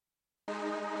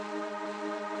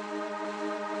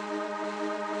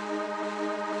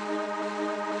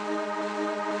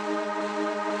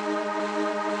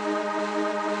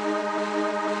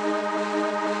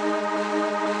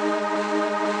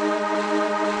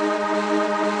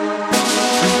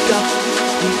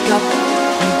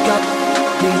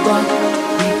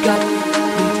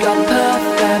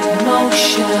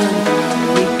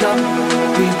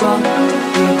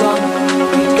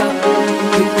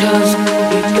'cause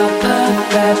we got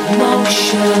perfect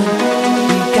motion.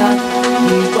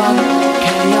 We want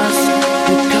chaos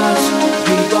because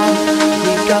we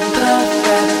got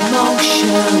perfect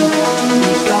motion.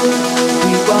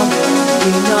 We want,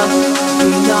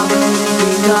 we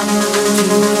knock,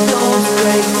 till the doors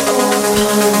break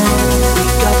open. We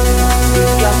got perfect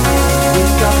motion.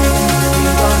 We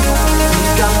want,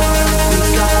 because we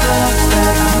got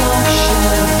perfect motion.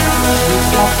 We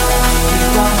want chaos because we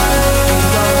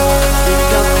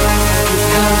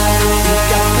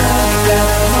got perfect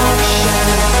motion.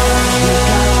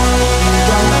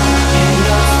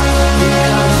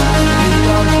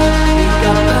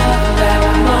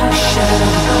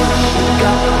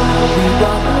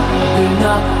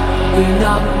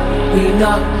 We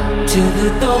knock till the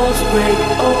doors break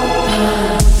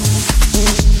open.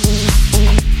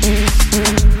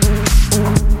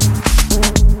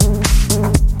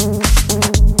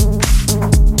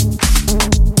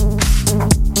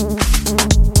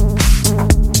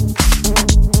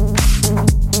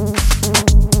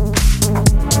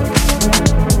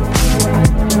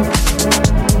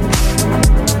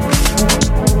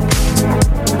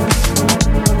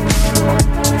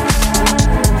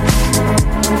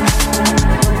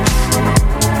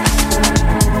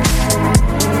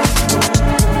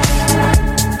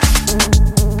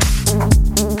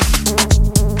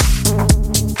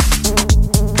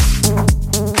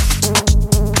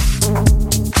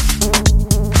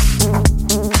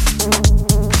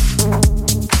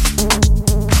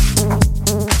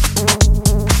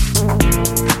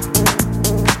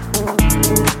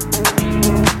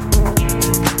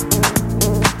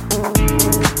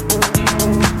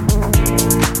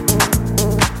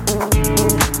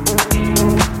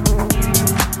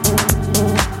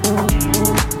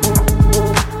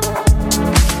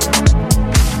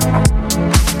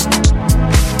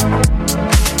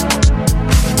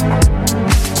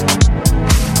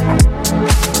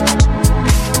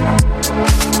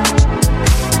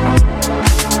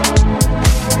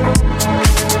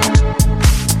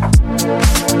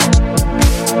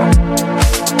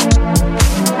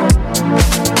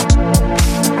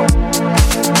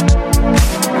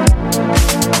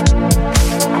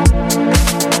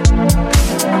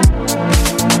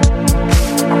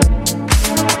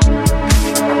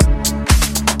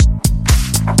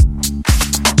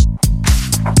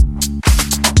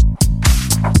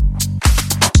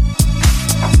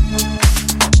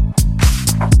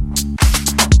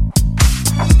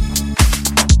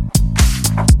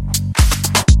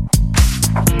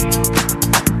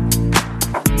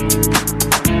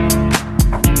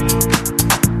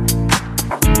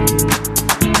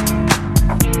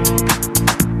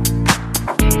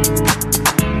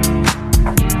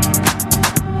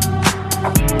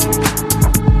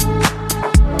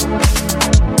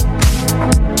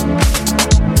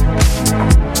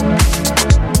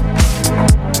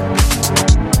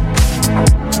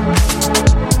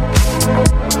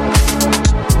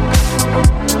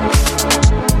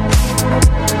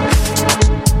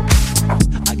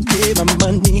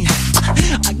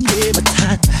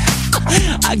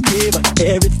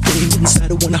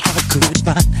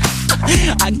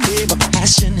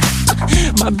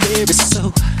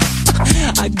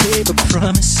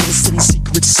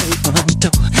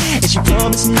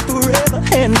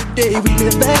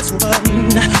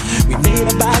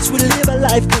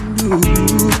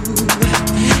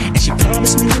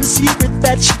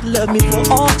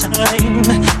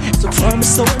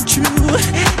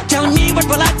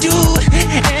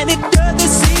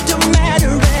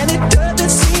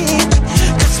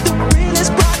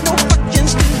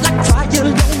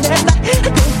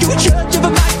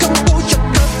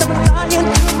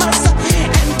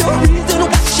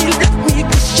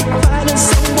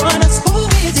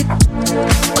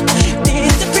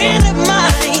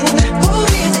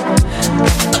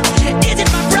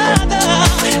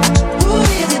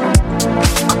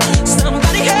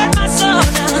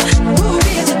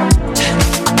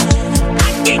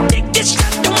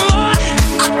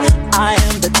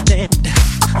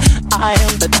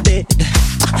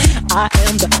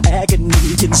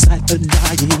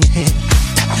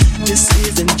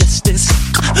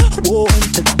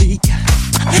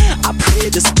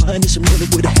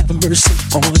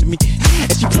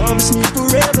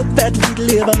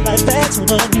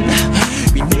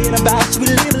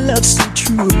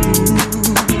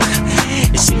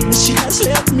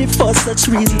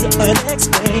 Reasons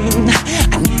unexplained.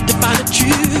 I need to find the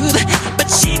truth, but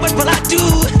she, what will I do?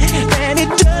 And it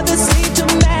doesn't seem to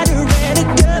matter, and it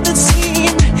doesn't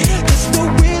seem. Cause the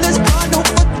will is far, no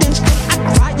footing, still I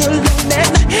cry alone.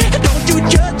 And don't you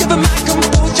judge over my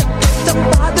composure, cause I'm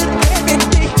bothered every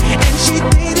day.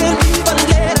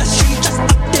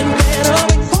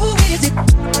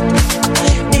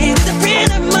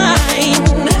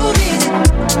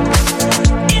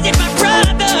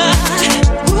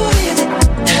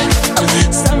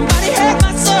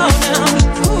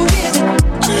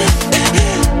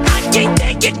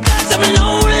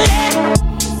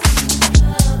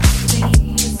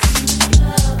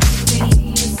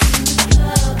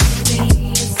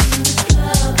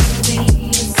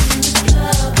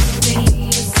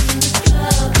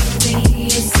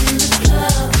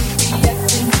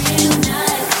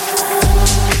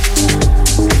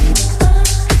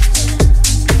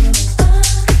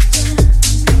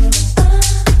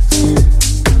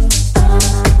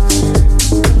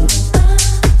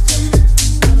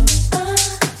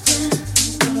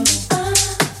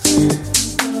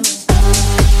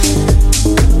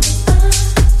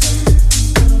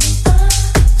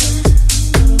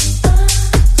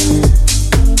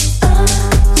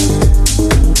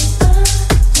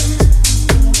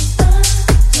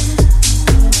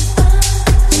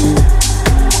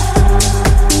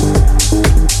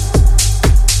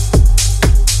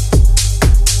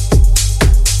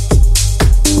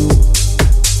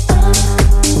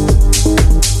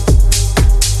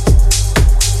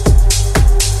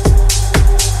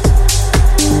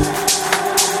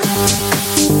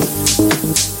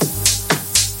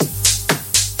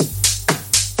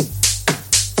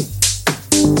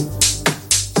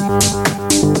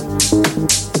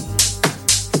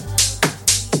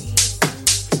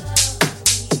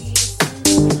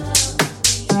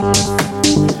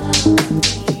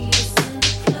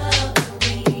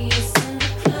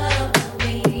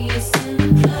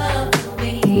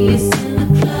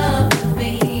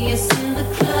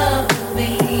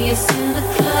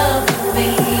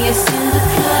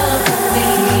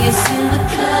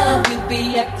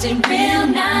 acting real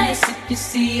nice. If you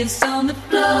see us on the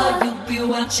floor, you'll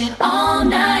be watching all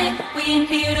night. We ain't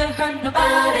here to hurt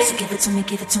nobody. So give it to me,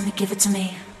 give it to me, give it to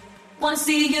me. Wanna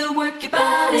see you work your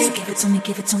body. So give it to me,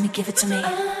 give it to me, give it to me.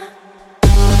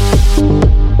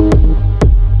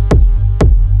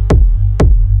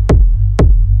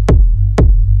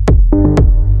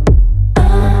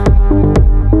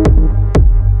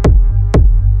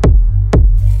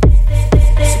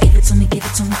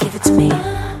 Give it to me.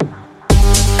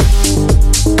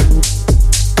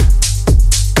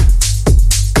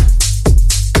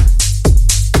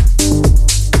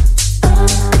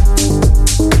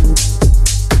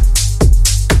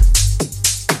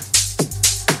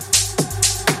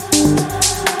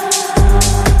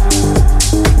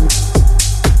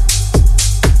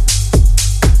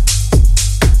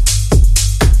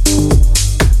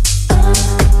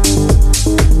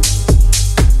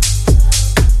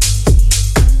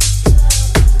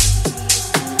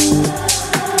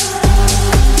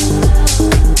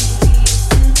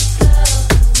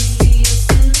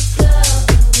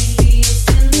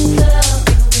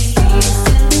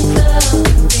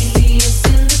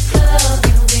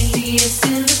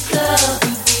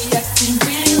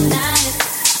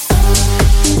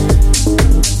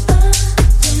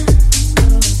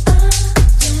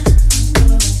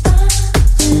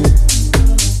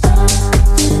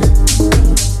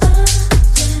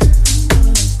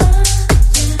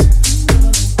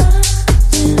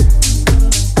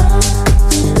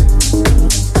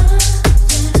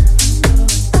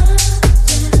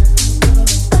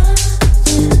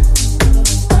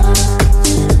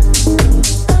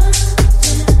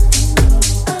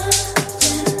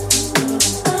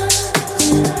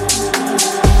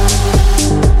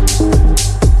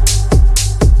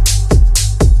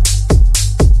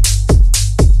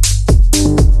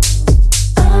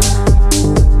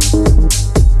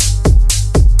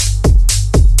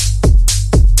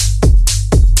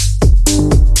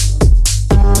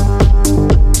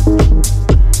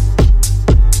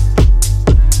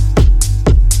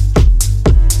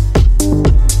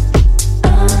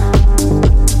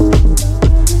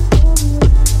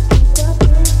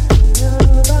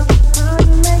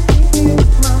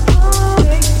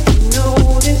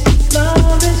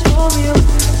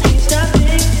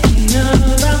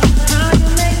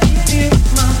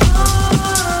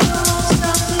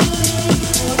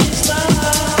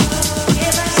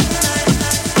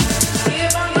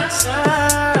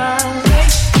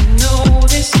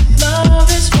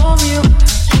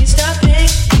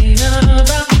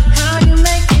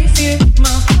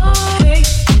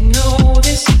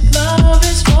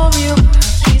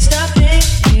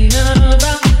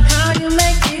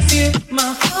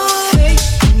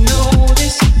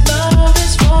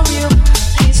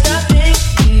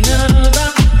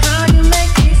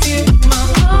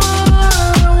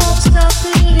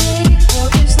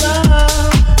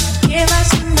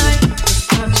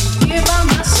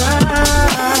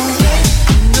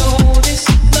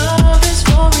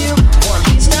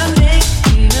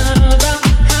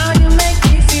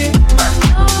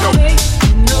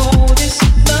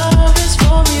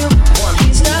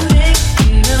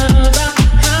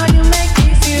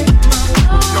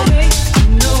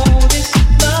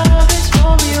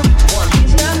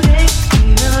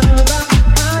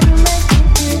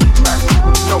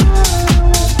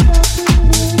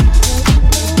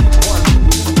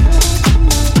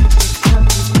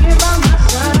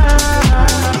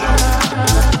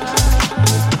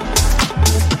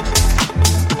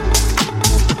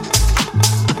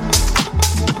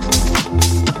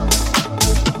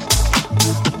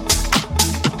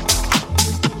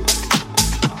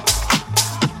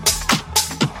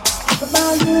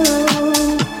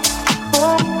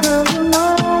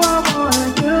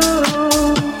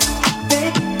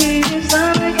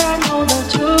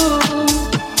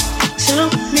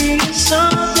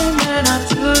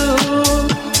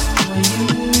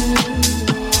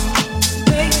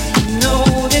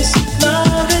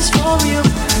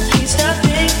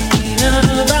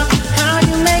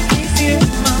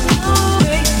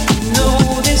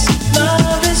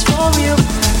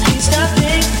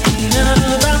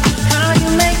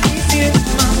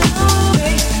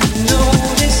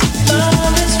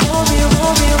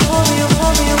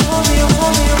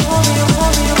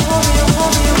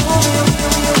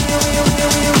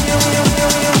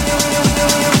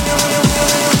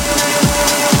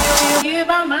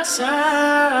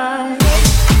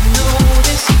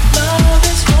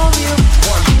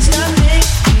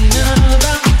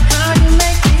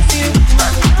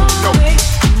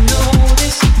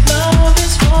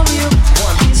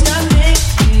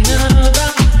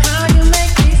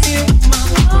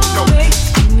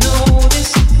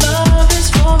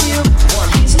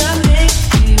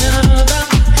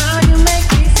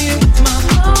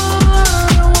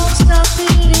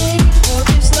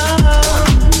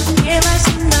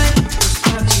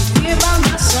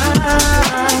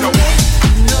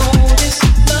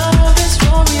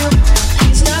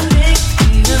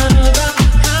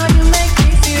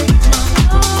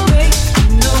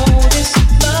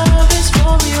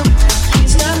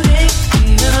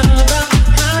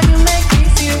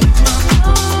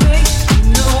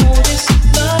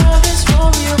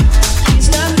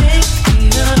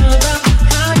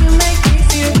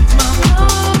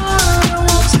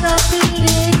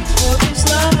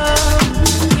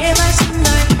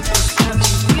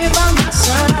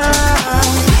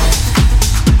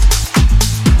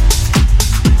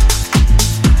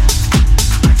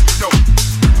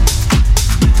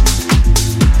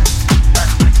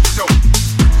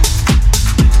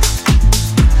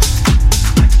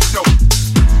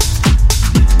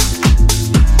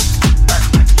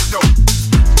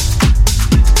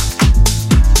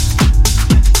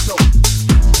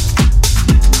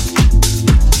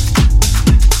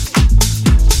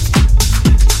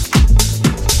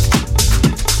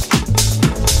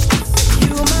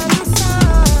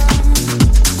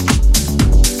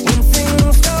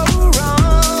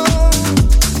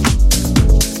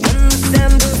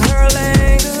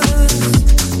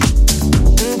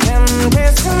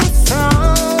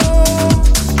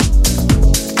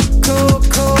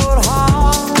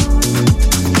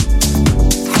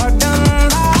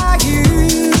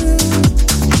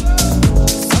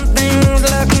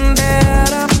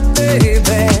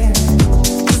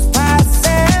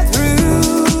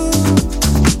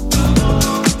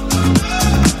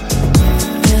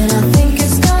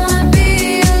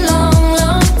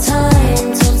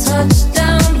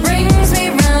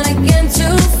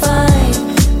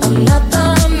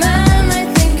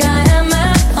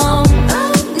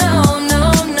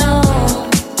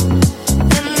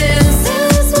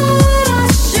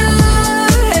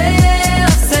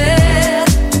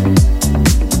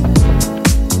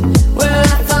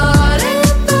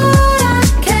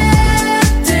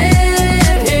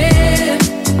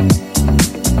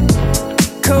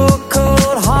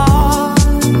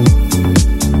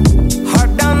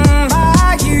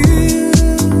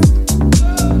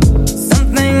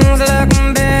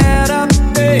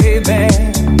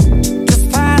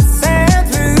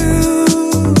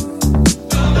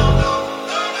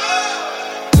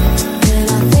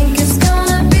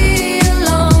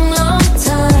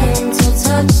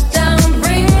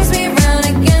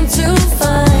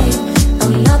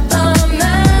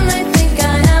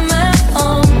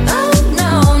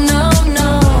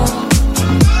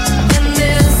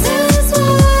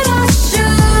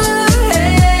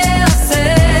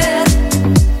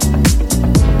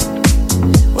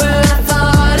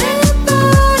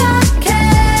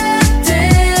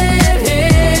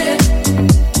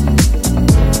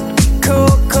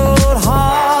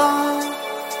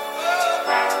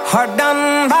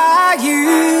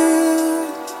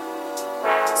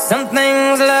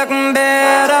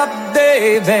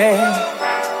 baby,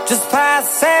 just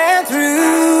passing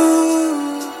through.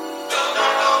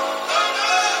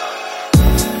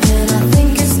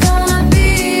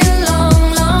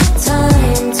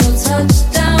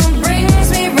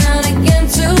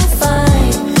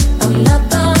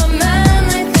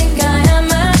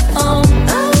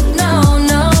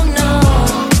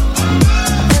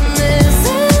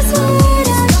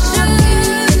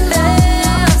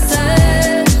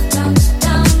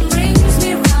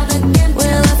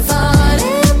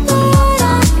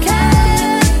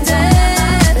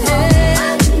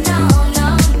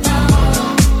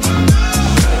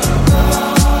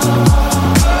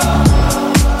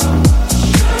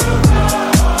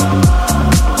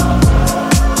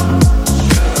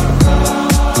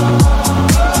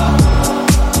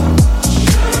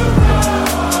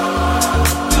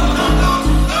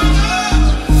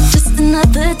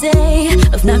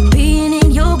 Not being in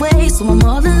your way, so I'm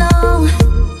all alone,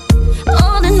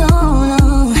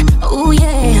 oh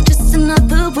yeah. Just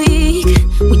another week,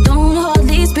 we don't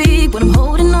hardly speak, but I'm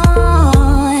holding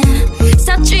on.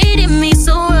 Stop treating me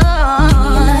so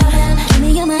wrong. Give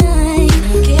me your mind,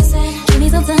 give me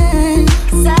some time,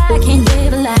 'cause I can't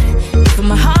live a lie. If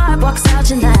my heart walks out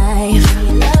your life,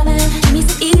 give me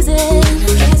some easy,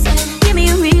 give me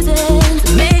a reason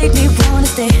to make me wanna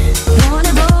stay,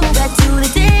 wanna go back to the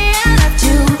day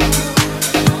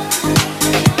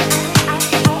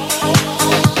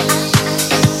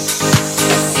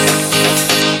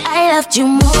you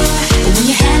more when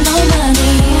you had no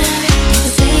money. You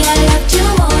could say I loved you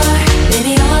more.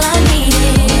 Baby, all I need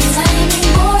is I need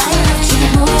more. I loved you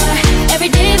more. Every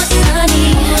day was sunny.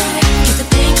 Just to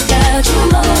think about you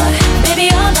more. Baby,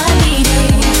 all I need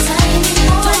is I need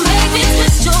more. Don't make me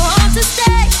twist your arm to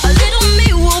stay. A little me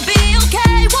will be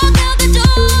okay. Walk out the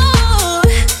door.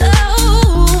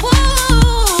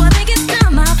 Oh, I think it's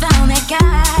time I found that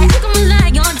guy. Took him a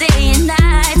lie all day and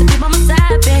night to be by my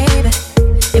side, baby.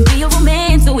 And be a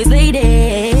romance always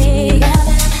lady.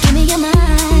 Give me your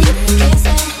mind,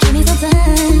 give me some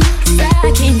time, 'cause I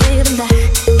can't live a lie.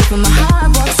 When my heart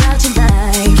walks out your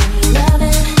life,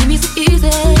 give me some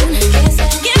easy,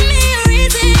 give me a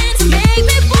reason to make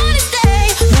me wanna stay,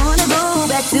 wanna go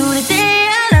back to the day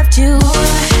I loved you.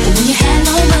 When you had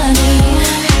no money,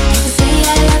 you could say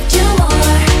I loved you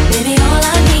more. Baby, all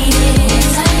I need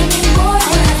is I need more. I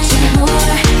loved you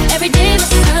more. Every day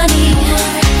was sunny.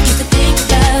 Just to think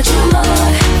about you more.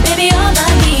 Baby, all I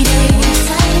need is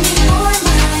I need more.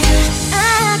 I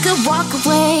could walk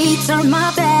away, turn my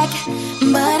back,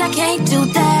 but I can't do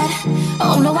that.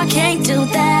 Oh no, I can't do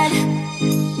that.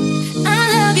 I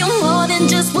love you more than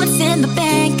just what's in the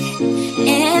bank,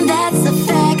 and that's a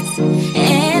fact,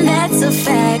 and that's a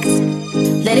fact.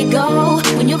 Let it go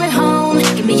when you're at home.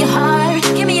 Give me your heart,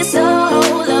 give me your soul.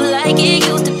 Love like it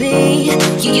used to be.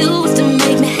 You used to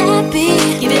make me happy.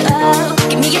 Give it up,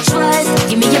 give me your trust,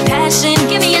 give me your passion,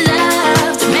 give me your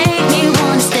love to make me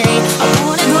wanna stay. I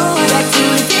wanna go back to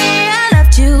the day I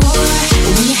loved you.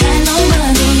 When you had no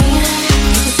money,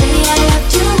 you could say I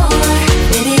loved you more.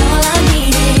 Baby, all I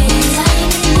need is I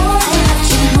need more. I loved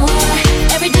you more.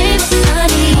 Every day was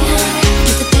sunny.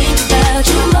 Just to think about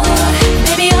you more.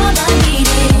 Baby, all I need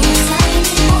is I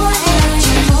need more. I loved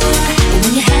you more.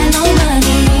 When you had no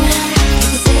money, you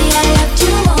could say I loved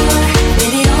you more.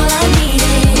 Baby, all I need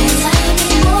is I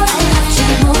need more. I loved you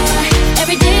more.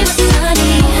 Every day was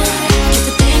sunny. Just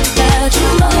to think about you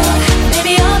more.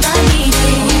 Baby, all I need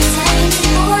is I need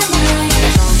more.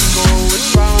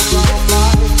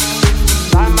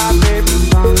 Like my baby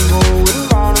sun going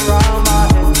round and round my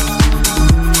head.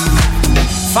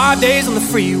 5 days on the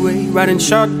freeway, riding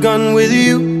shotgun with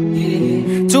you.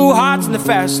 Two hearts in the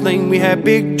fast lane, we had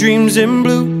big dreams in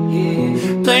blue.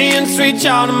 Playing sweet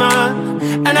child of mine,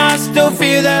 and I still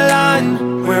feel that line.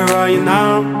 Where are you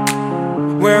now?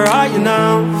 Where are you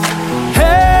now?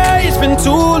 Hey, it's been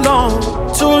too long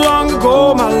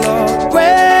ago, my love.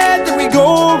 Where did we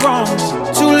go wrong?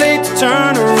 Too late to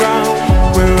turn around.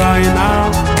 Where are you now?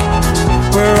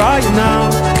 Where are you now?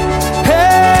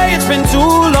 Hey, it's been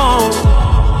too long.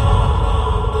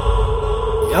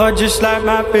 You're just like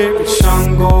my favorite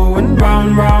song going round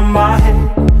and round my head.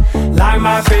 Like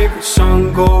my favorite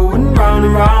song going round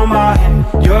and round my head.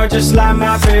 You're just like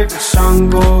my favorite song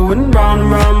going round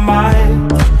and round my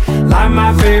head. Like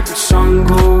my favorite song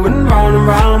going round and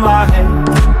round my head.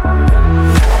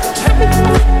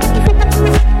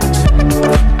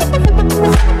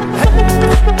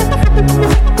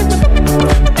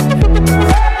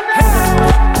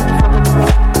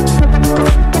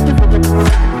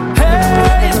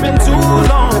 Hey, it's been too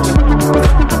long.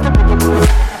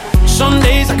 Some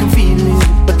days I can feel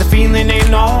it, but the feeling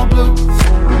ain't all blue.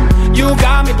 You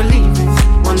got me believing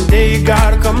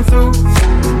through.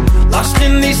 Lost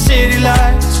in these city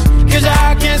lights, 'cause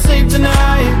I can't sleep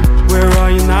tonight. Where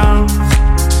are you now?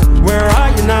 Where are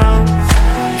you now?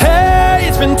 Hey,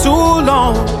 it's been too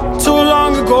long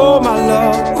ago, my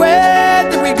love. Where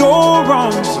did we go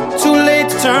wrong? Too late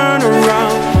to turn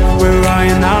around. Where are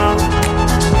you now?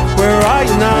 Where are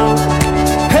you now?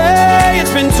 Hey,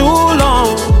 it's been too long.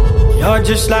 You're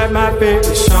just like my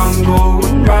favorite song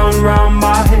going round and round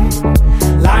my head.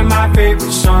 Like my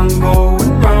favorite song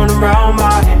going round and round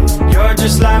my head. You're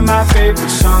just like my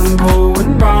favorite song going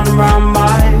round and round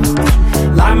my head.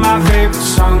 Like my favorite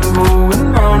song going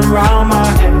round and round my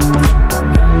head.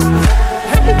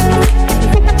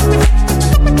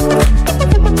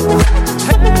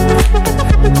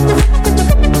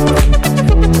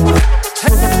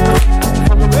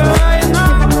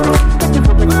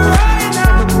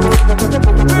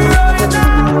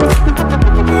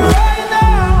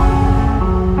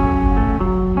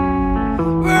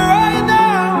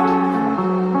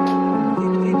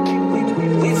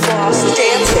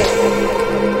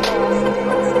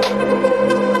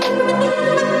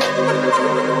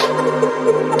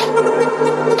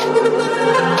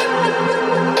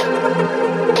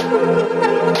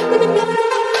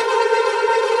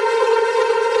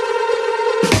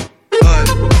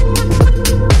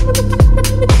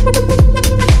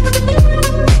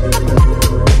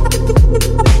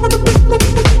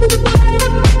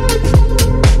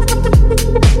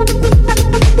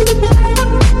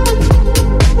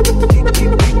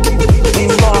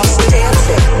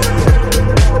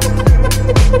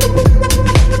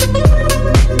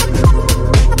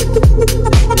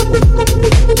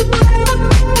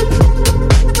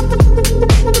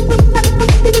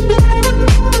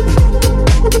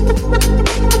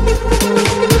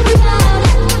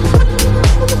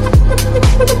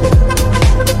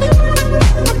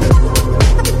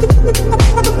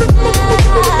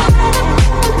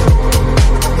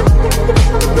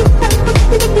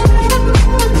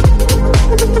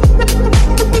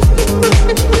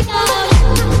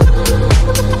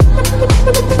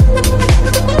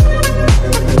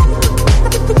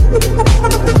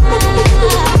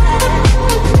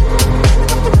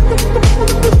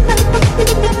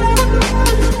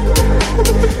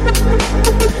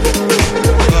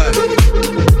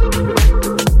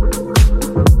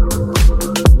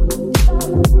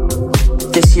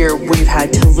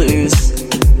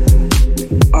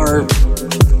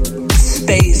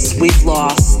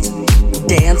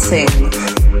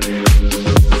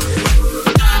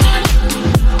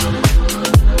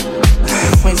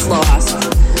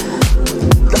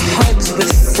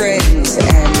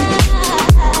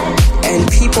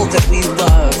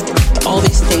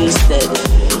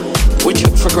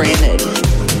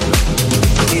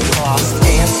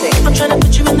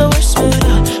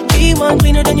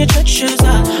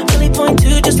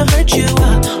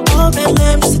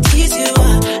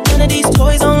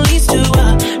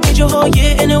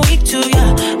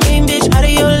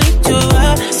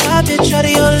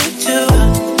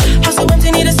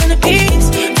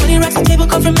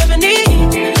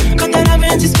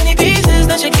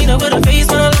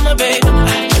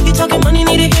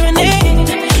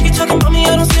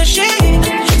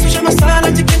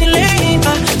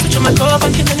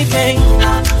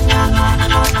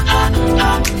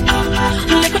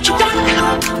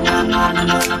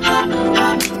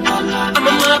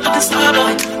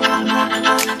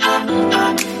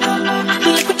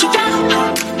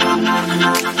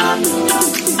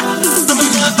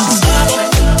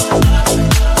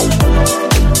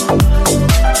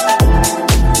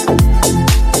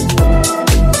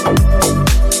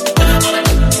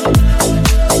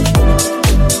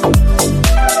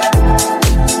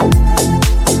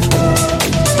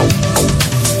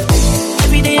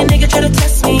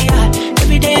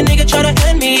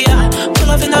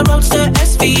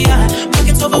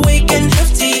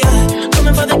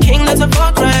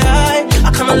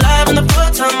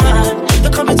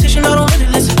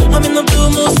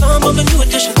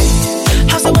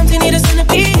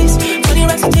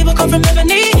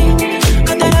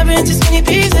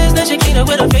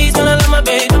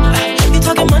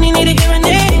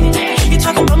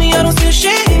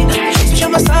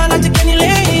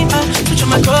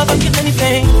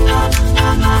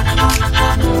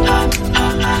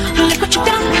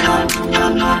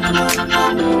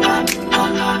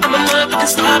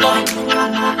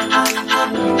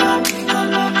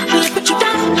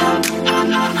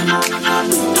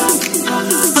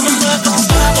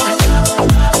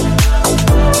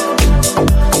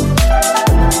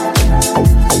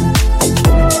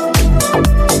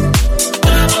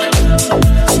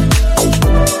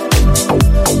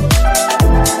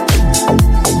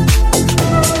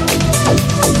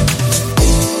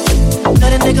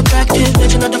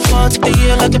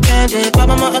 landed. Bought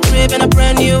mama a crib and a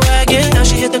brand new wagon. Now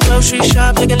she hit the grocery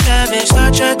shop looking lavish.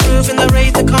 Star Trek roof in the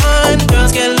Wraith the Con.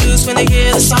 Girls get loose when they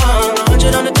hear the song.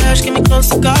 100 on the dash, get me close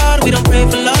to God. We don't pray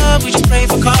for love, we just pray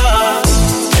for cause.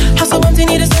 House so empty,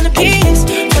 need a centerpiece.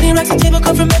 20 racks a table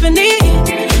come from ebony.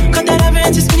 Cut that ivory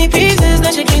into skinny pieces.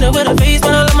 Then she clean up with her face,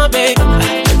 but I love my babe.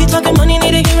 You talking money,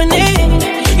 need a hearing aid.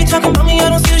 You talking about me, I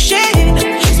don't see a shade.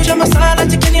 Switch on my side, like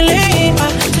to Kenny Lane.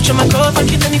 Switch on my core, if I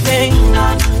kill anything.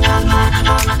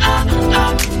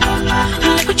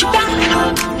 Look what you got.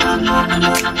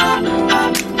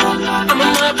 I'm a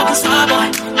motherfucking star boy.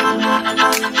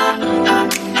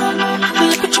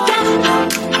 Look what you got.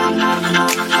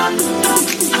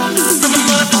 I'm a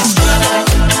motherfucking star boy.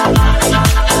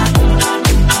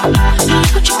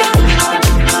 Look what you got.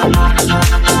 I'm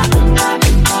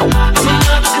a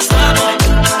motherfucking star boy. Look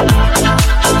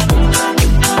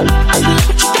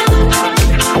what you got. I'm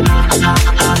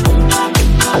a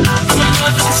motherfucking star boy.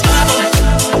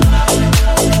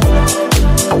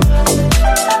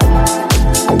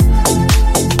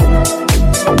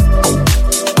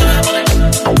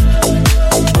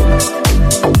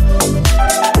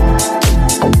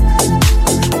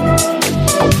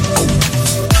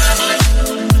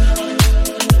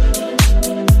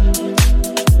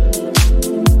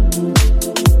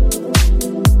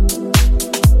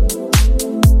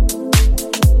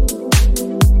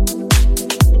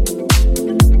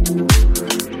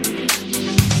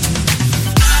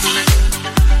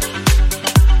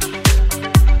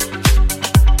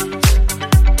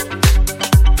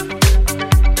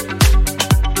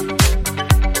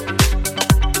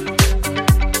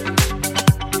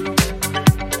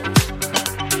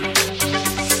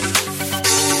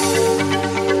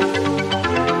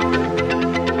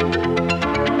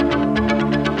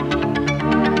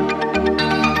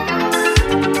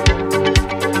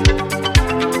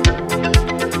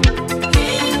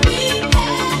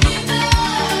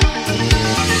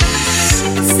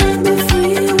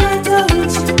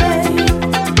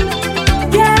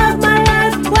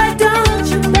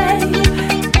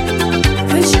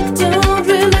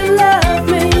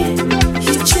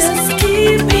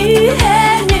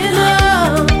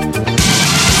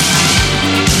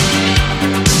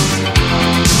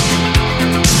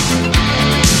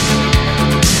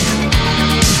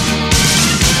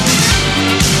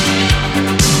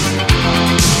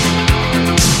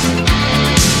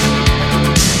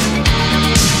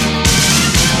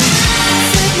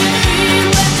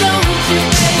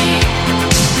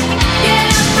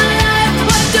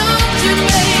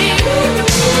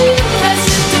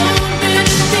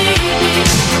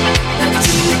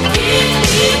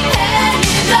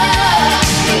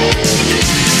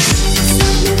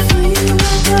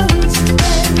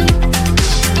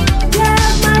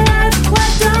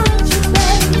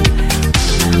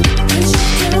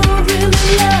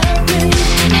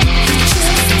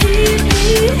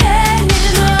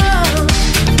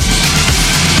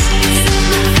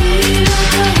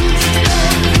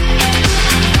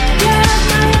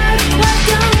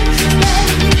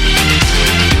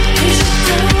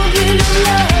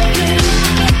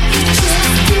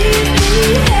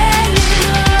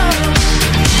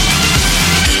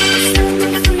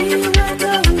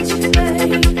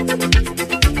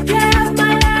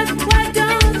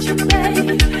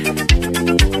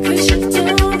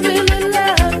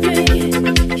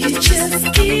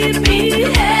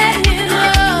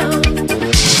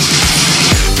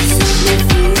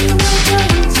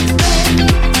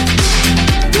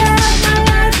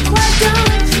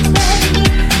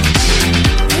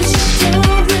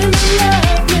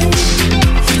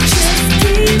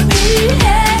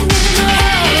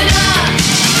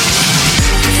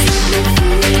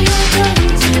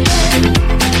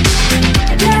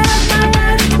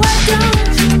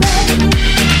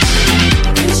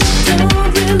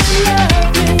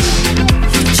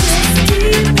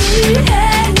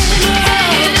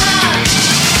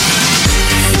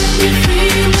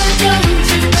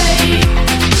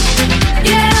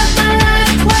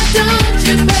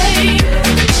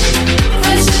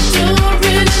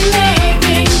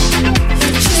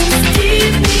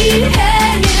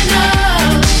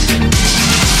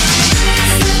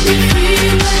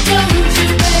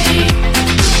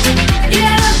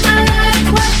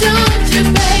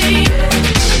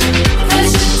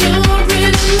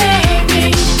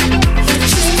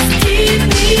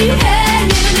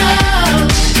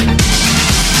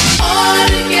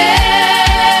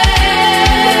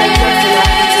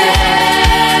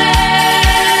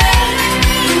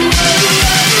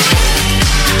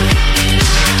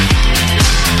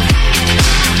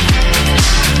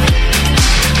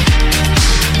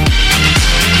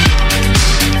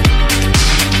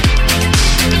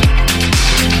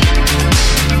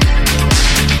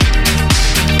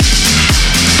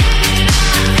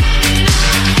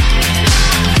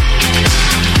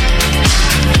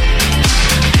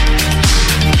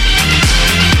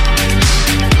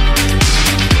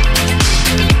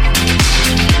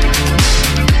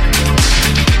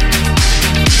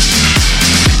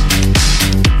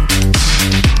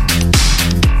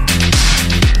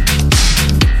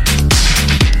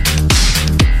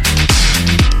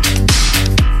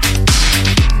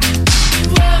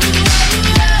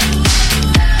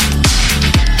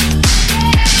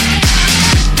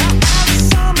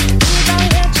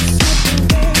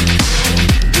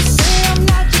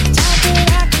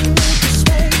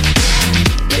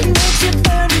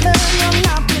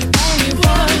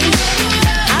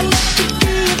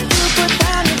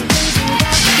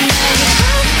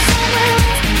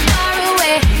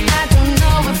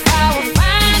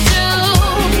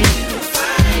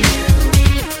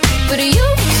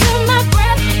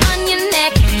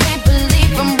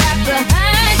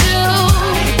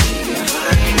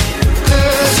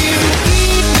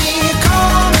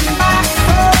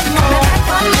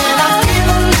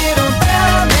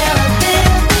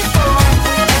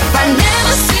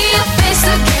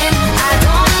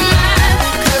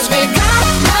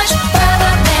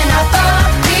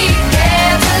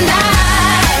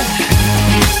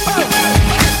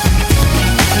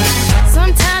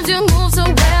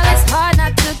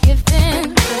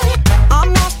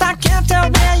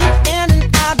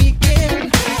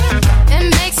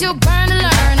 too burn to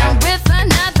learn. I'm with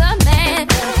another man.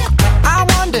 I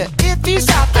wonder if he's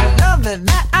out the loving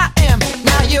that I am.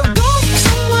 Now you go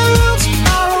somewhere else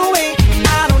far away.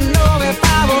 I don't know if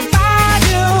I will find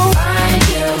you.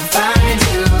 Find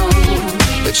you.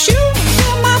 But you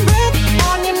feel my breath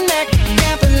on your neck.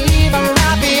 Can't believe I'm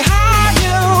right behind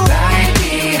you. Right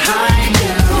behind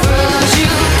you. 'Cause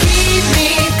you keep me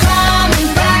coming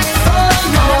back for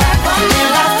more.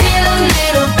 And I feel a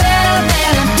little better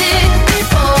than I did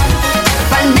before. If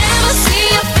I never see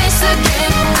your face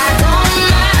again, I don't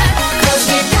mind. 'Cause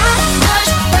we got much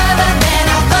further than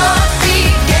I thought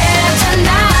we'd get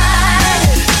tonight.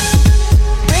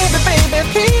 Baby, baby,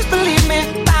 please believe me.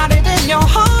 Find it in your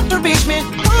heart to reach me.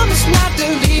 Promise not to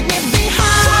leave me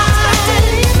behind.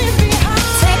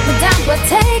 Take me down, but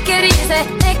take it easy.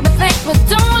 Make me think, but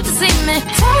don't deceive me.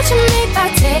 Touching me by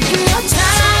taking your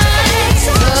time.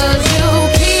 'Cause you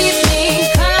keep me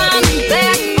coming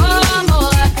back for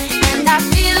more. And I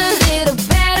feel a little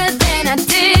better than I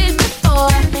did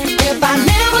before. If I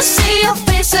never see your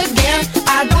face again,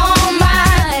 I don't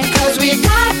mind. 'Cause we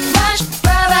got much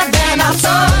further than I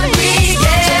thought we'd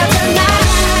get tonight.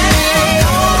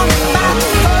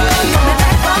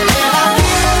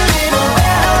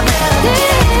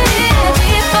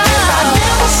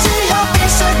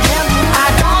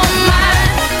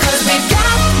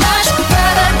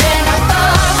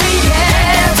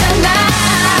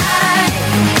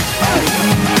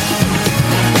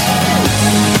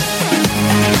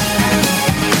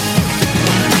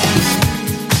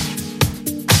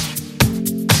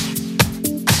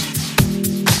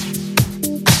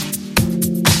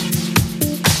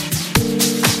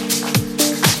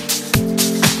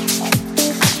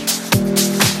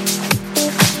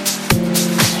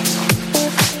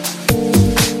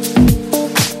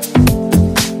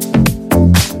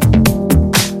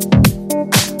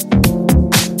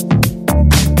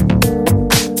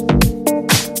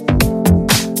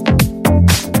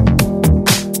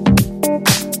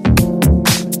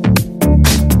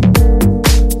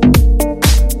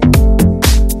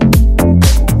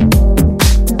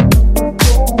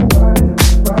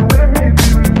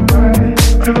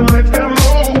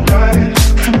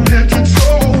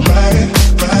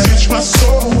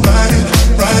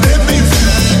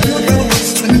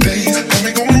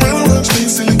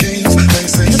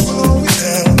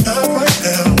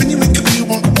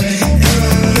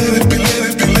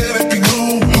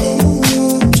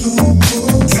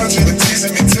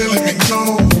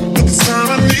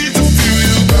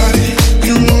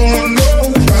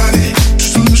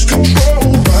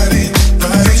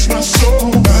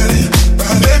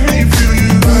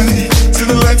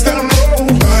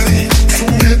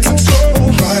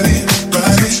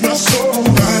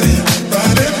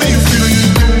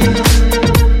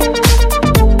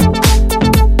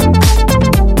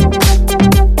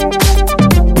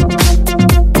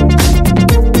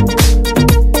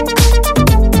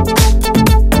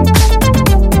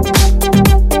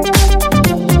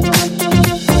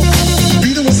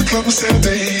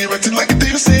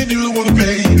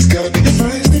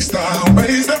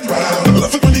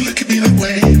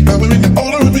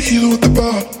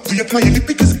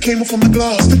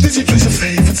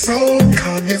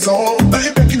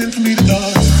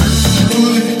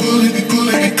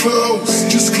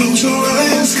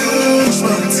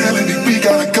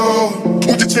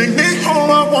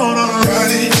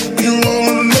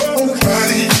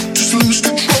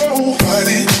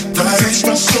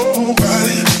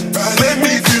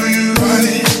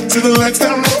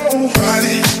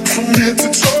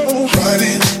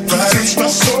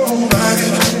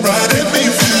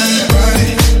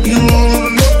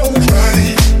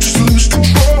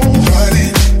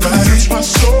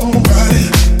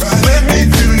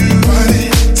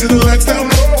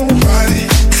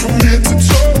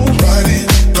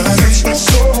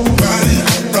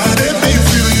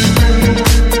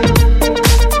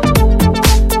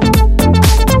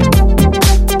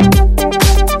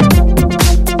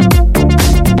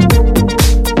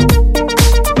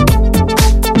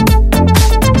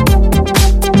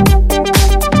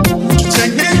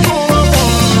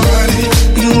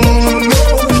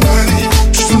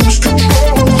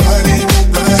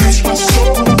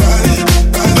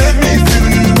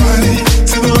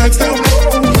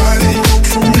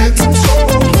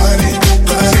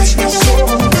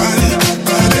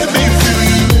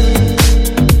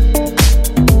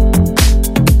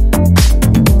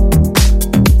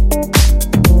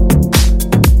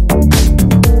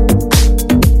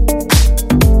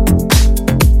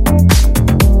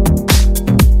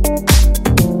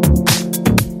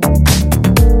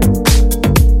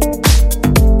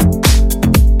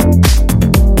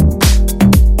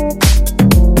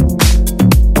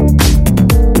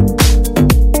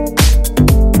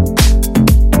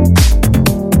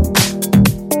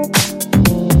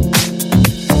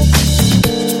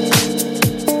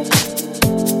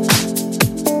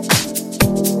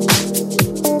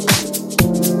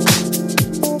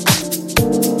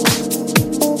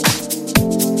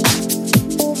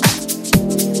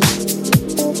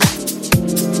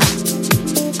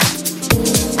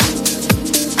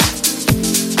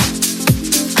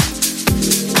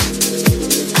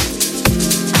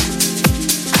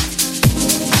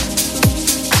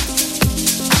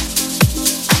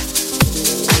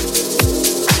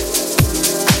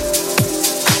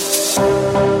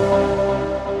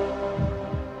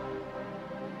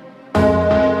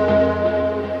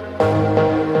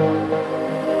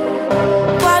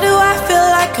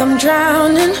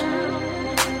 drowning,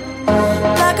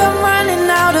 like I'm running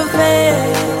out of air.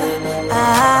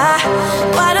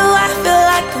 Why do I feel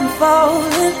like I'm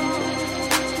falling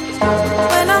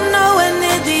when I'm nowhere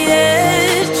near the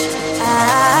edge?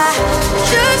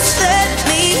 Just let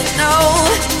me know.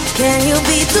 Can you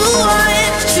be the one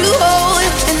to hold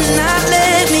and not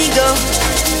let me go?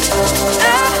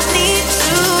 I need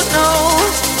to know.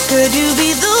 Could you be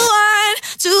the one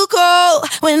to call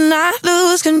when I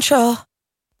lose control?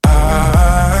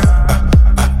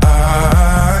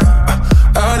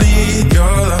 I need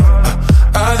your love.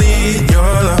 I need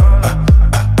your love.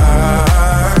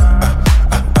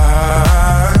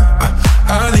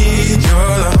 I need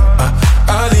your love. I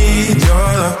need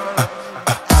your love.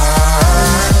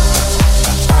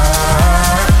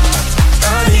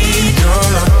 I need your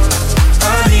love.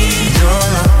 I need your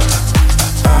love.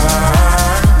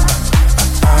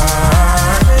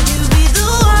 Could you be the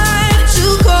one to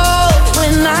call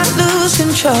when I lose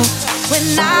control? When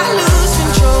I lose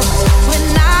control. When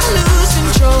I lose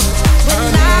control. When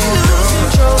I lose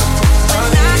control.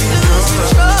 When I lose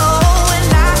control. When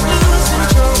I lose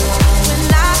control. When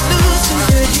I lose control.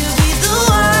 Could you be the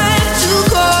one to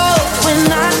call when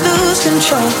I lose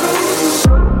control?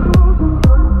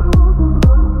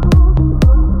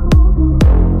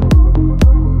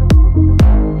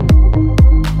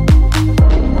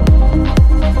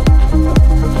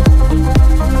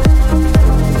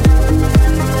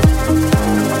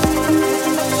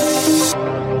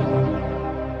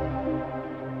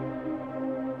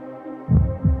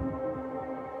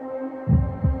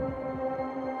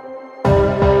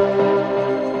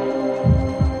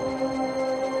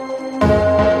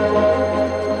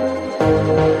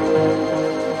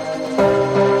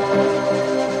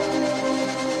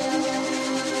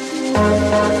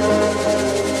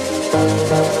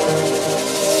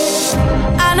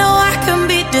 I know I can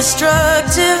be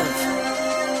destructive,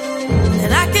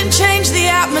 and I can change the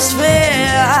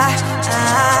atmosphere.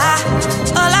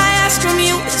 All I ask from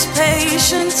you is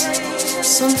patience,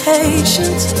 some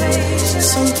patience,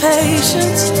 some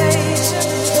patience.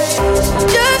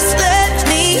 Just let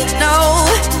me know.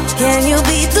 Can you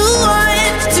be the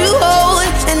one to hold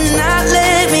and not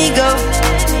let me go?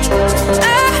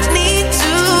 I need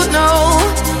to know.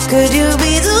 Could you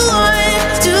be the one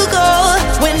to go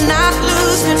when I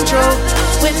lose control?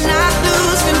 When I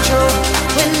lose control.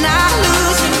 When I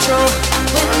lose control.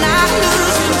 When I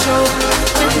lose control.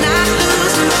 When I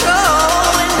lose control.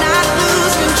 When I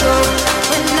lose control.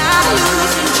 When I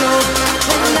lose control.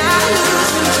 When I lose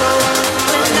control.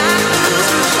 When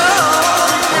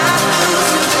I lose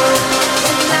control.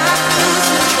 When I lose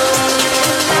control.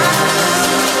 When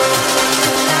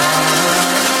I lose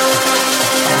control.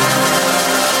 When I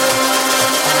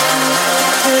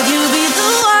could you be the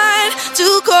one to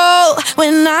call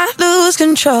when I lose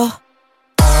control?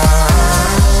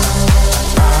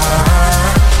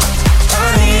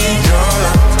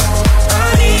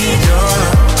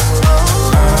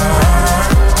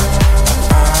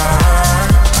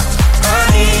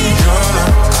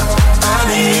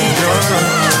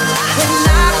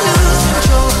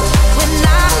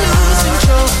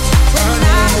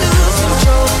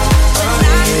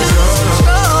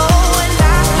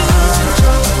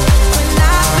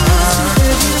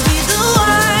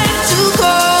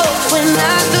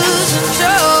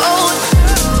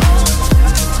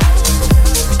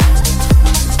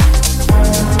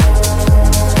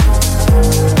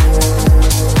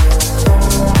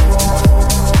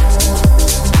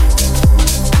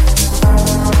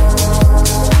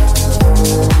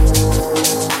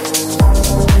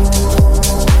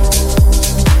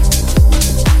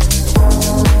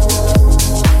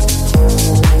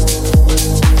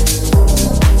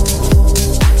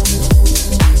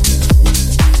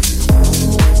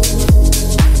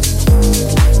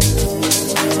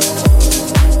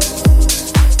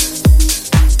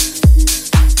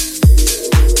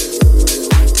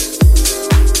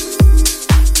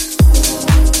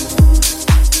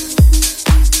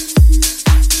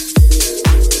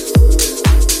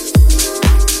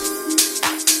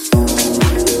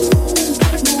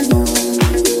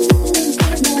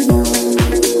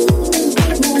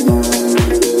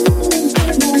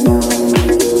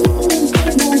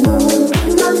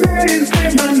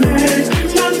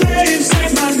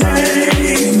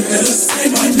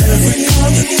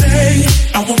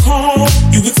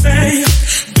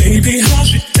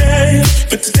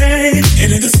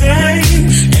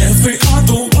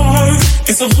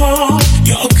 so long,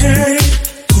 you're okay.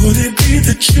 Could it be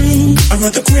that you are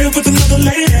at the crib with another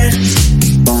lady?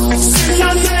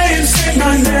 Say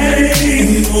my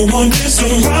name, no one is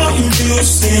around you.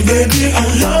 Say baby I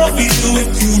love you if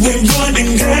you ain't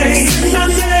running game.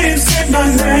 my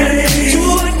name. You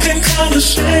acting kinda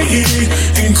shady,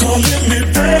 ain't calling me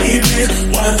baby.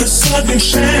 Why the sudden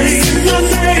change?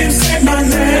 Say my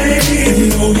name. If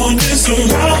no one is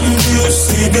around you,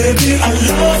 say baby I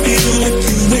love you. If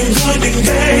you ain't running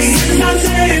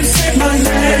game, say my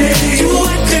name. You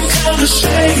acting kinda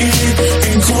shady,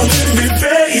 ain't calling me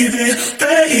baby,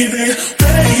 baby,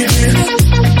 baby,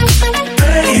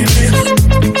 baby,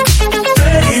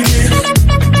 baby,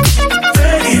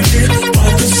 baby. Why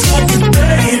the sudden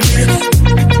baby,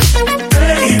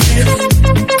 baby,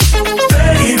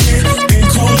 baby, ain't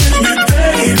calling me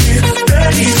baby,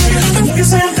 baby. I know you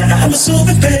say I'm a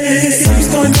super babe. Something's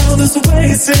going down, that's the way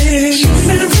it seems.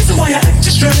 Made a reason why I act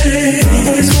just straight.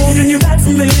 Nobody's holding you back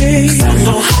from me. 'Cause I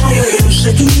know how you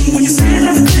usually do. When you say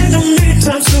everything to me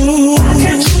times two. Why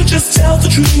can't you just tell the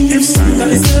truth? If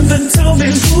somebody's done, then tell me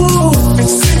who.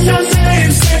 Say my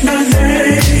name, say my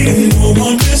name. If no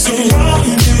one is around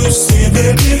you, say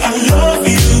baby I love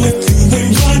you. If you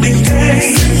ain't running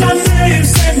game,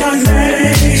 say my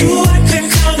name. You acting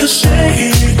kinda shady,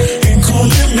 ain't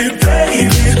calling me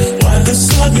baby. Why the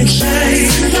sudden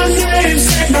change?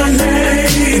 Say my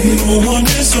name. No one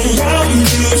is around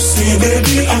you. Say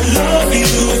baby I love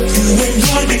you. If you ain't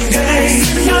running game.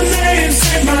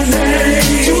 Say my name.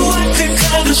 You acting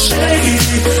kinda shady,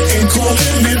 ain't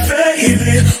calling me baby,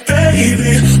 baby,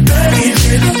 baby,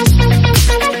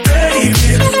 baby,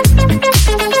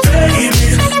 baby,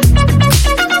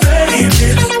 baby.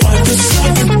 Why the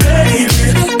sudden baby,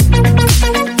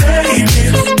 baby,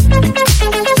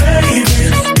 baby,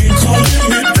 ain't calling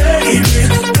me baby,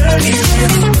 baby.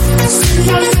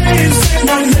 Say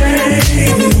my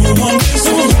name. No one is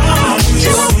around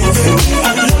you. Say baby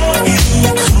I love you.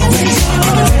 Call me my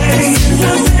name.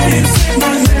 Say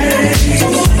my name. You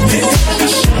acting kinda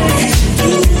shady,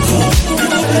 ain't calling me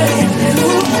baby.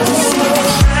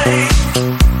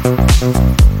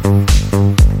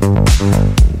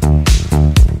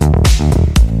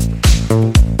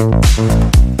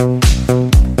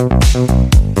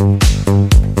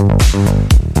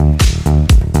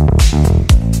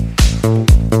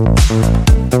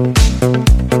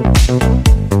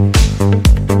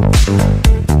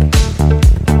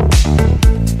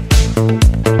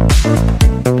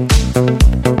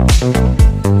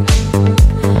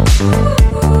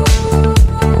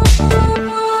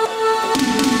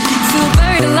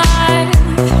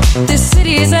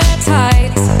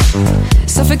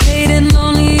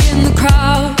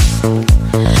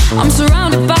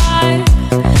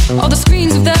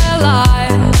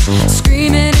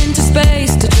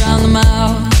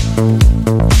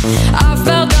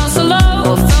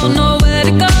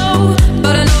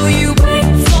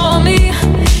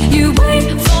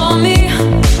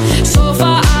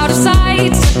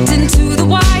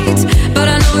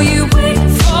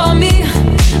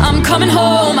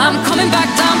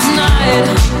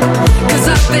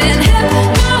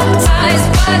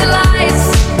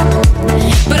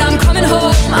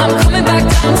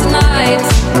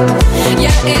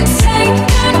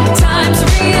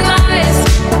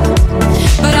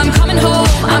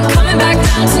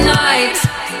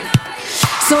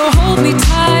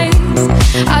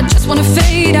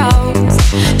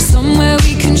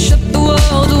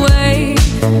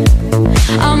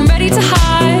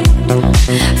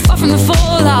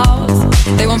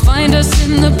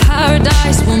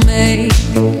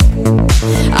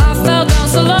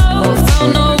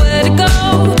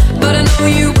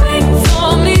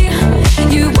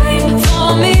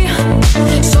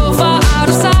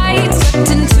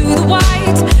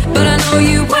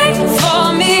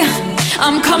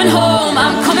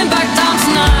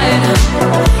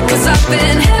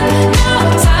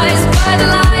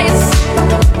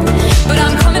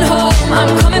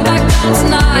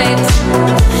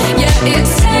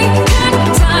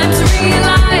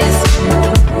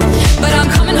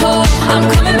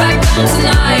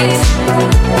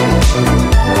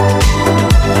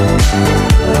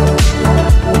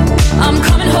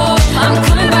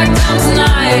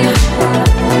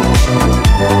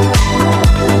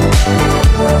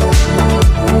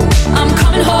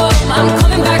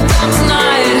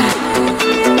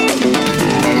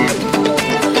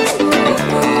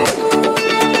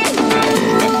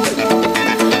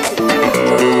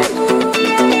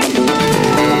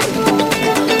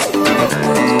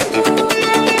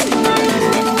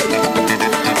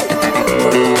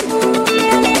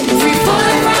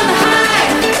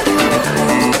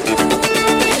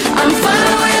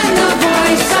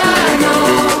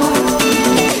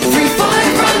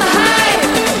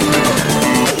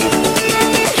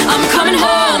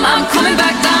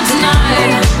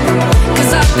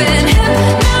 been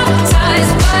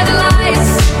hypnotized by the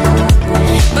lights,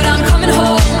 but I'm coming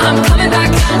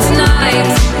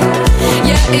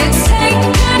It's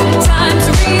taken time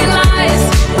to realize,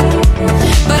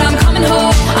 but I'm coming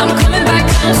home, I'm coming back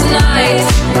down tonight.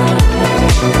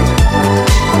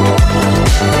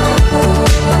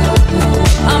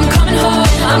 I'm coming home,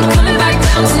 I'm coming back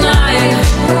down tonight.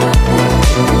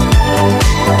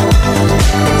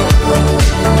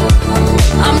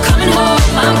 I'm coming home,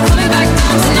 I'm coming back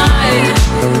down tonight.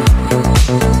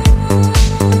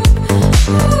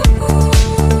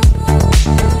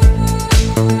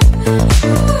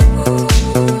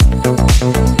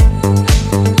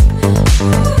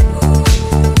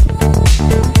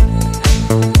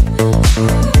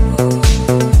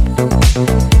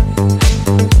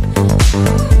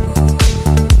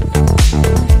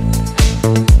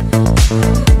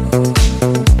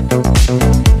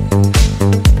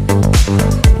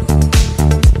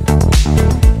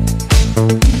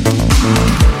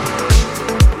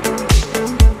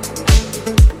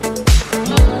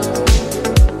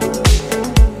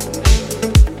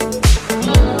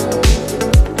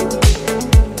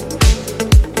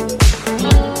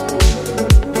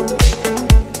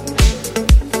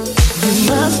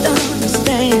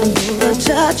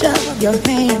 Your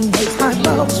hand makes my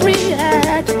pulse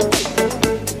react.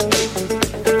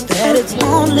 That it's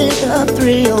only the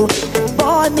thrill of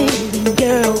boy meeting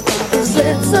girl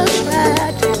opposites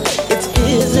attract. It's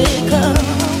physical,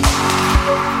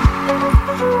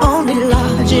 only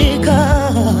logical.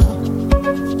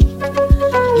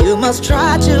 You must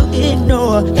try to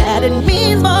ignore that it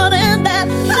means more than that.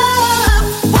 Oh,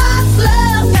 what's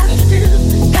love got to do?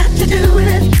 Got to do with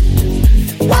it.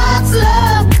 What's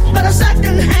love but a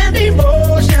second-hand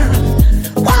emotion?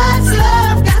 What's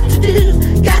love got to do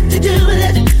with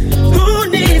it? Who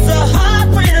needs a heart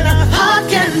when a heart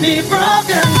can be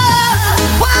broken?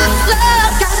 What's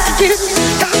love got to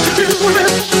do with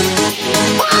it?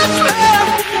 What's love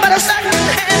but a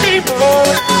second-hand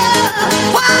emotion?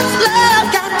 What's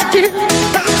love got to do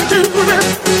with it?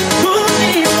 Who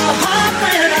needs a heart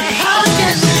when a heart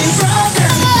can be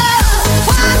broken?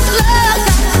 What's love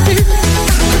got to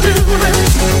do with it?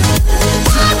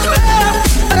 What's love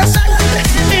but a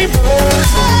second-hand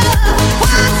emotion?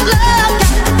 What's love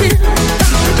got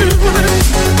to do with it?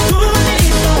 Who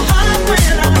needs a heart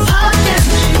when a heart can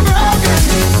be broken?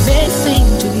 May seem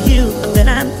to you that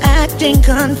I'm acting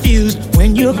confused when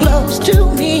you're close to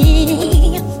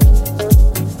me.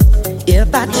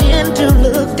 If I tend to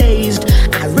look dazed,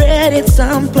 I read it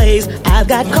someplace. I've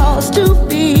got cause to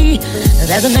be.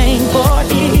 There's a name for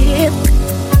it.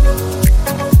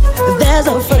 There's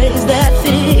a phrase that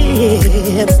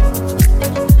fits.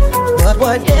 But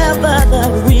whatever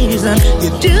the reason, you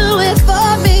do it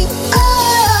for me.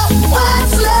 Oh,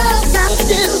 what's love got to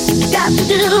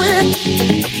do with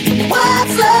it?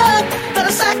 What's love but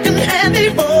a second-hand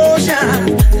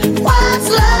emotion? What's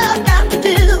love got to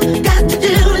do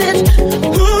with it?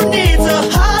 Who needs a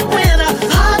heart when a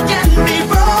heart can be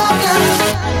broken?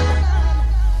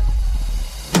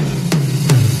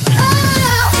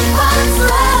 Oh, what's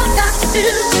love got to do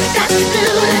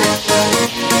with it?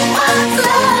 What's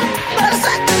love but a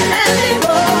second-hand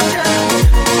emotion?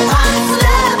 What's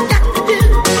love got to do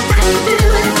with it?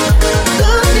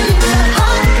 Who needs a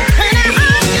heart when a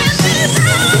heart can be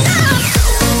broken?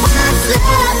 What's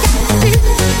love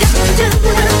got to do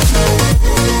with it?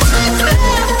 What's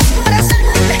love but a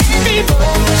second-hand emotion?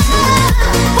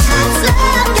 What's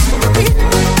love got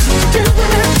to do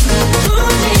with it? Who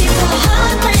needs a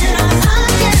heart when a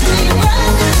heart can be broken?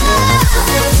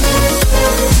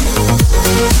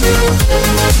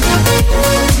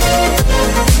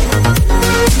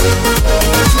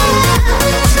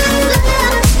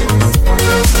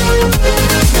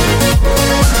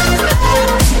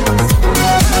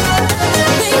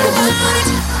 Think about it.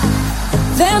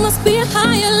 There must be a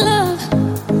higher love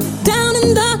down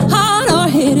in the heart or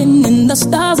hidden in the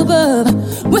stars above.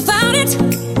 Without it,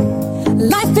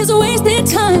 life is a wasted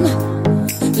time.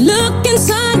 Look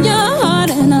inside your heart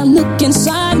and I look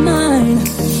inside mine.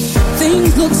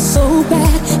 Things look so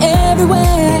bad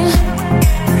everywhere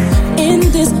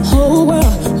in this whole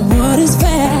world. What is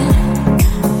fair?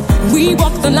 We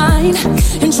walk the line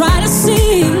and try to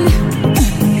see,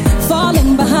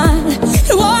 falling behind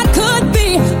what could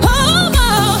be. Oh,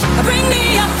 no. Bring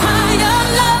me a higher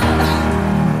love.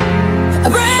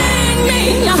 Bring me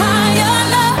a higher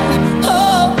love.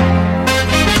 Oh,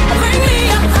 bring me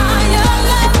a higher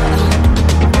love.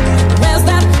 Where's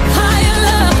that higher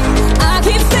love? I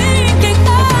keep thinking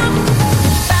of.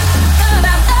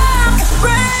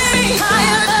 Bring me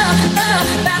higher love.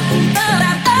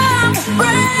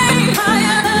 Bring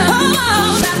higher love. Oh, bring higher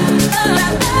love.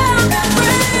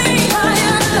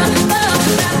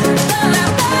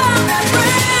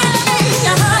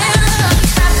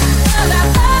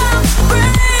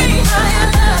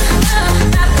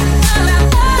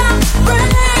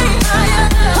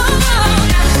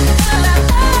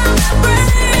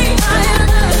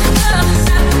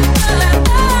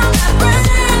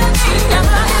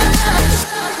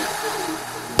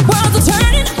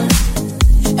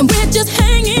 just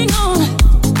hanging on,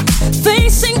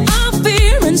 facing our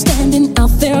fear and standing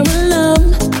out there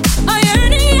alone. I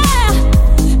yearn,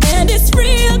 yeah, and it's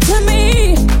real to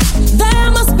me.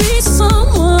 There must be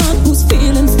someone who's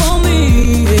feeling for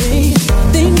me.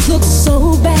 Things look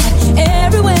so bad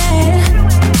everywhere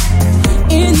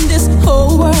in this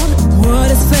whole world.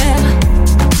 What is fair?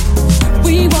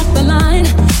 We walk the line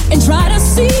and try to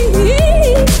see,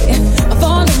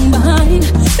 falling behind,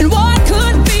 and what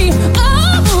could be.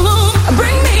 Oh,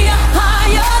 bring me a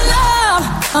higher love,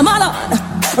 my Lord.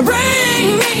 Bring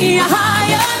me a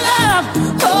higher love.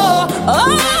 Oh,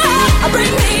 oh,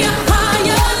 bring me a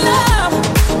higher love,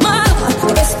 my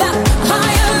Lord. It's that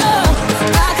higher love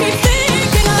I keep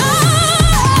thinking of.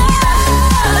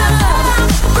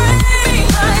 Bring me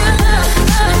higher love.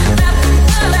 Bring me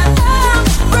higher love.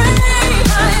 Bring me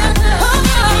higher love.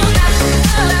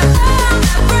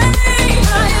 Bring me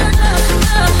higher love.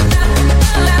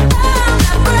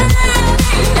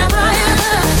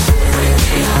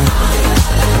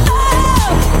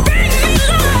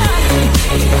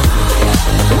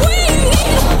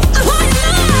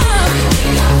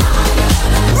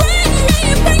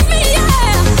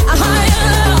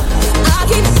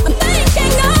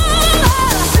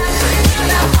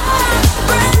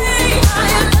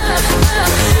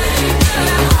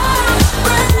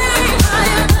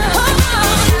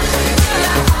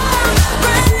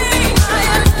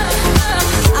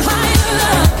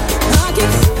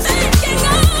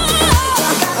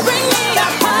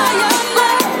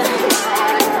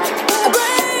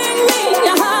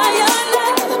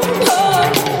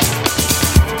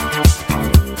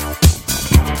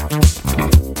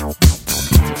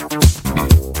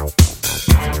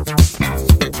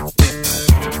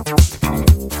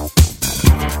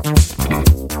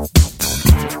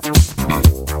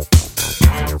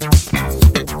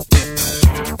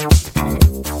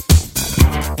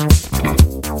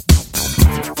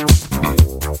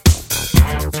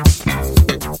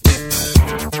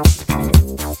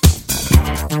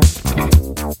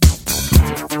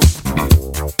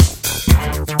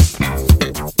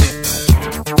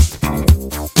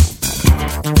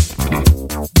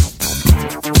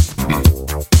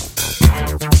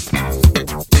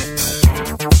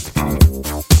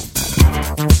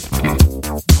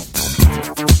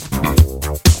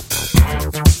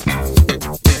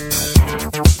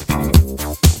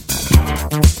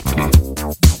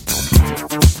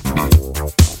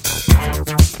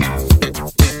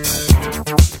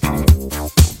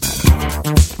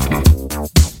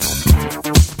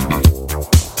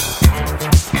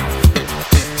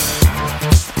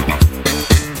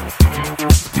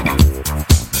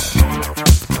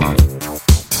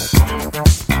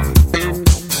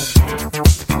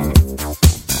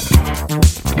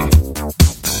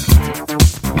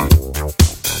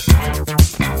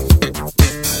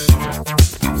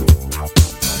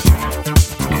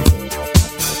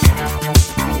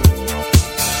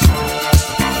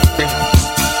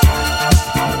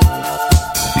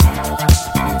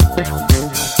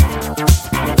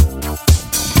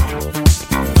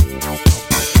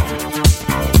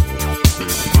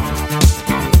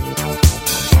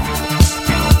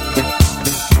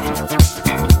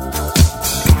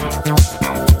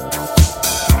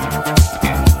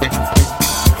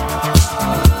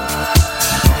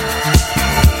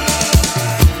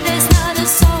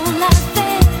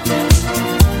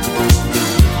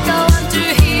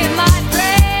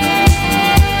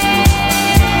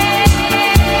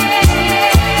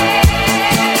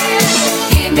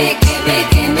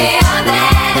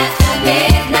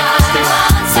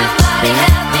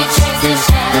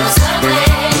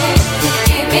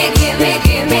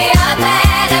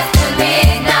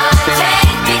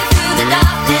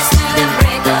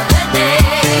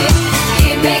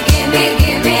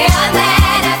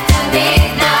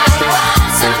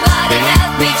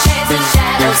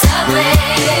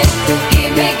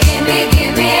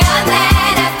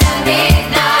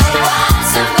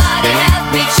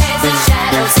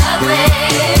 Shadows of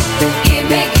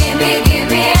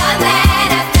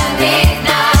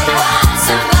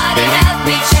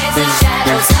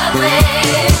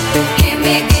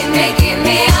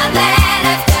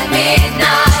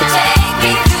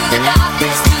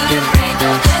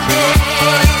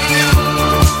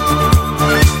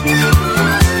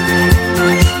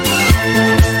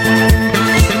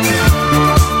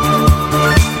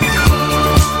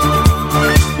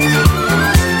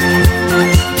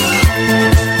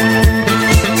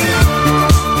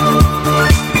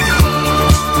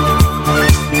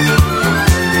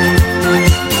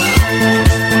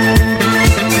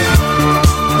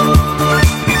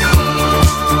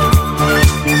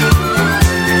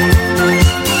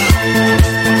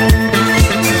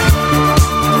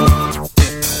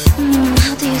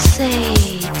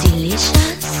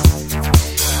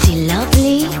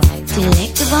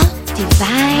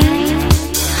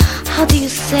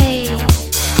say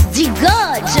the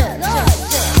gorgeous,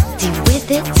 the with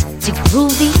it, the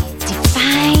groovy, the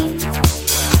fine.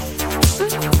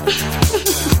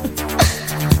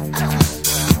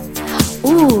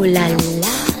 Ooh la la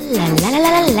la la la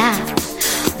la la.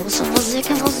 Bonsoir, bonsoir,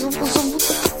 bonsoir, bonsoir,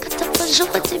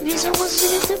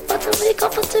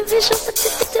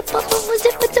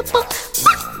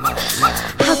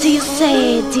 how do you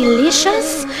say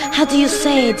delicious? How do you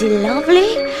say the lovely?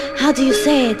 How do you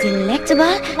say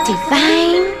delectable,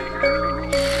 divine?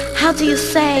 How do you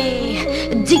say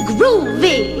the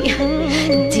groovy,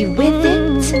 the with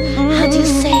it? How do you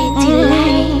say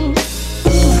delight?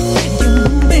 You're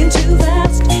moving too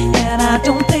fast, and I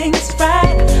don't think it's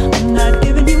right. I'm not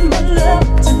giving you my love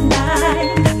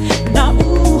tonight. Now,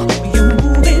 ooh, you're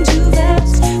moving too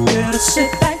fast. Better sit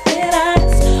back and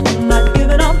eyes. I'm not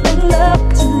giving up my love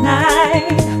tonight.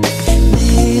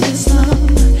 There's some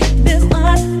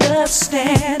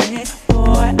misunderstanding.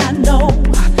 Boy, I know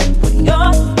what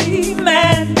you're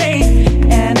demanding,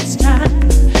 and it's time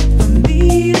for me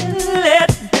to let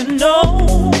you know.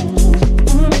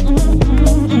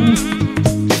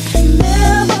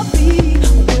 Never be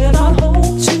without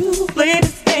hope to play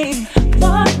this game.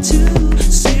 Far too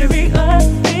serious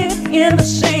in the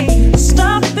shame.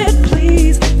 Stop it,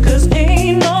 please, 'cause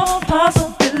ain't no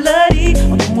possibility.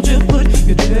 Won't you put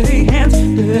your dirty hands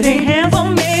on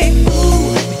me?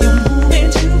 Ooh, you're moving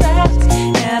too fast,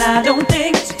 and I don't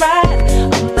think it's right.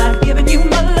 I'm not giving you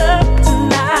my love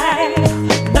tonight.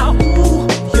 Now, ooh,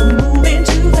 you're moving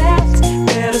too fast.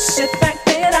 Better sit back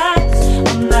and eyes.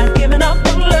 I'm not giving up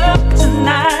my love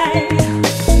tonight.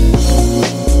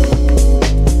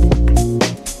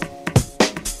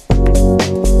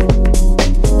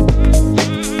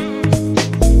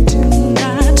 Do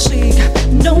not seek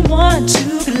no one to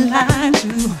lie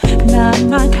to, not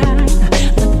my kind.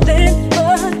 Nothing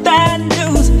but bad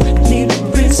news. Need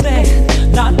respect,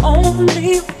 not only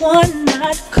one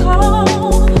night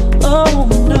call. Oh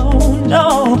no, no.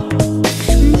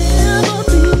 Never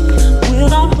be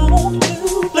without hope to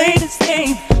play this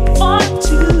game. Far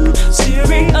too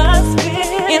serious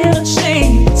in the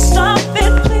shame. Stop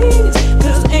it, please,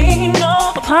 'cause ain't no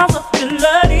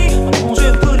possibility. Won't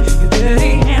you put your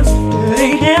dirty hands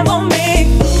on me?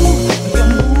 Ooh,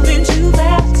 you're moving too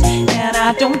fast, and I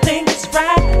don't think it's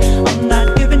right. I'm not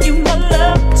giving you my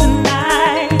love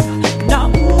tonight. Now,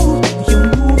 ooh, you're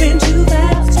moving too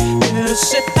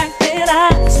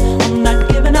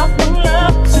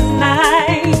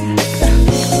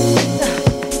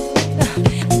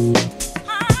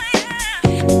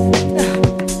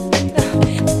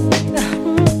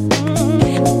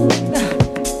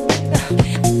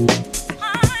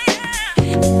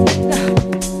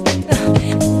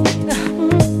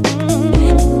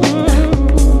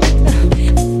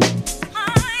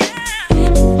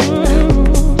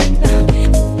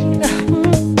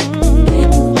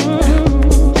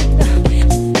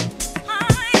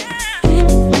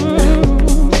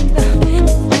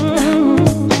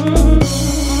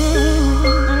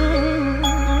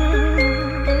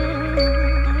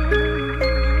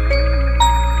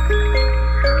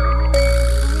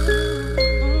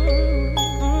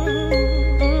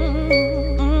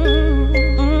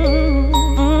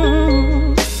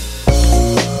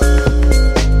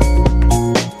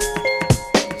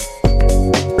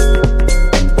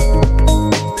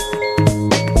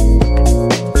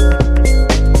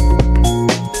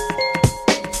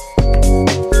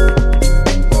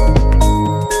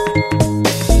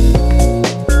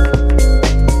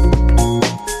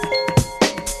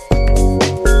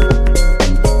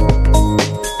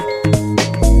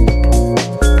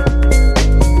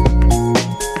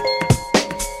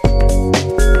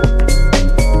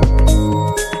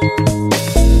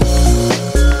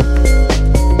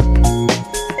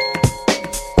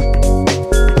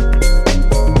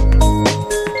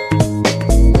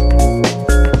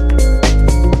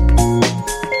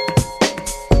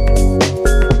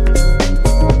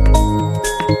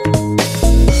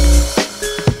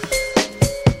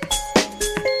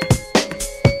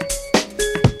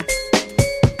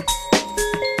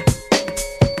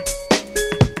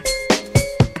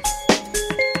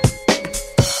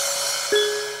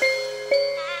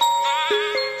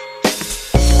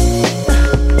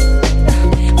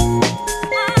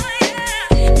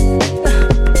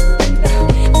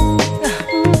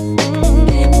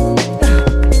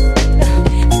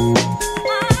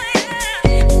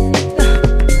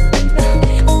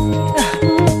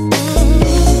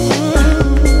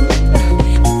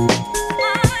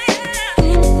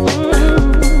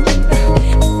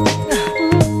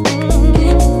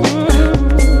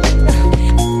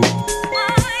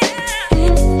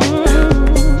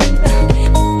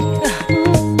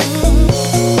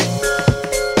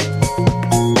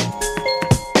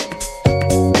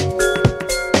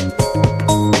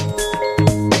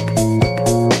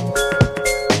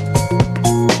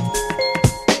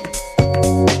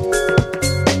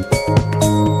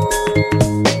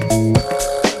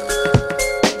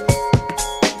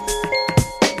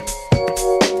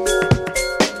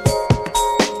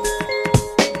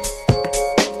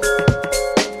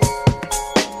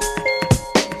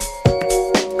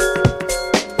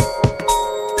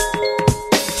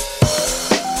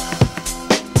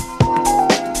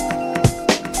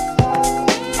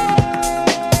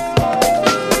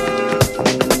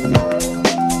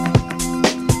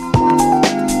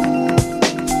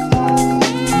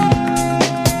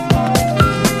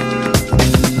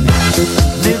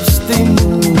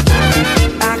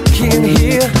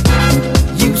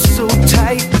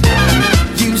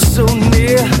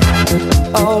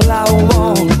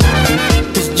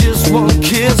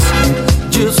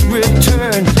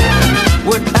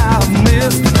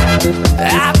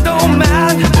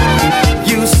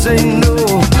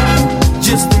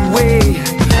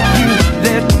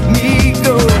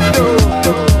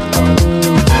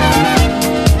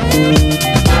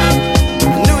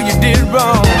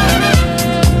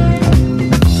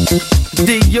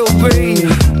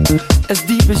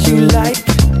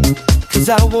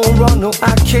No,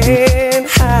 I can't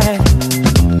hide.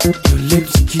 Your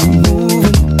lips keep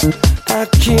moving. I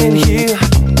can't hear.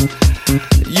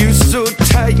 You so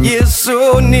tight, yet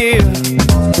so near.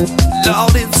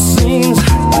 Lord, it seems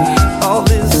all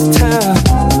this time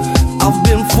I've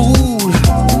been fooled.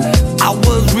 I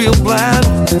was real blind,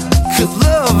 'cause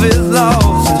love is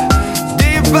lost.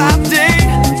 Day by day,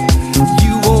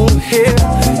 you won't hear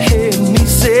me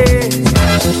say.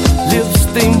 Lips,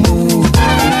 they move,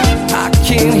 I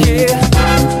can't hear.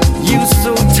 You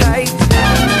so tight,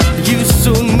 you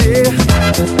so near.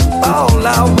 All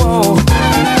I want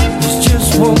is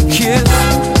just one kiss.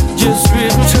 Just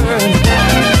return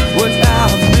what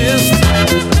I've missed.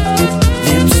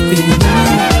 Lips, they move,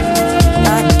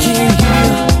 I can't hear.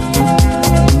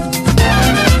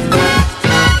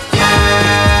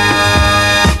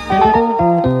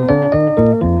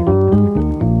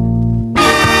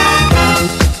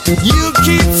 You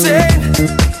keep saying,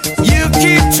 you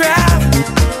keep trying,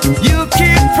 you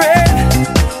keep praying,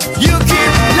 you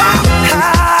keep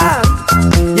lying,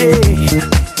 yeah,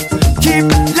 keep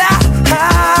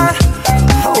lying,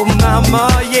 oh mama,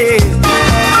 yeah,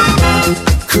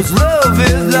 'cause love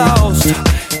is lost,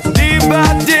 day by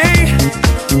day,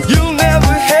 you'll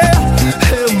never hear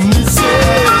me say,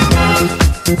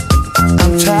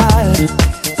 I'm tired,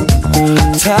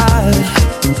 tired,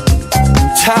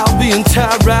 tired being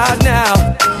tired right now.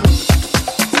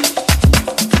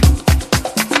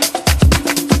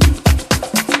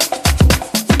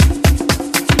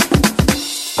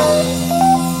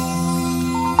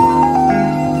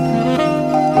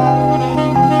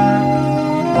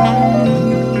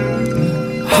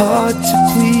 Hard to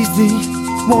please thee,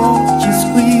 won't you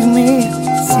squeeze me?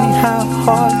 See how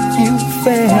hard you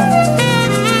fare.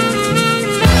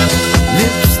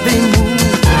 Lips, they move,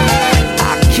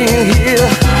 I can't hear.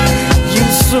 You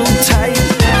so tight,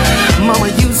 mama,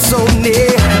 you so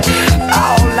near.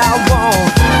 All I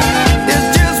want is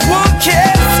just one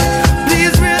kiss.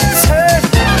 Please return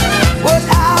what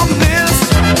I missed.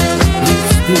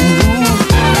 Lips, they move,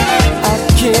 I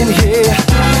can't hear.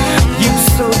 You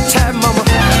so tight, mama,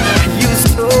 you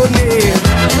so near.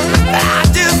 I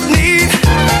just need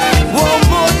one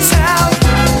more time.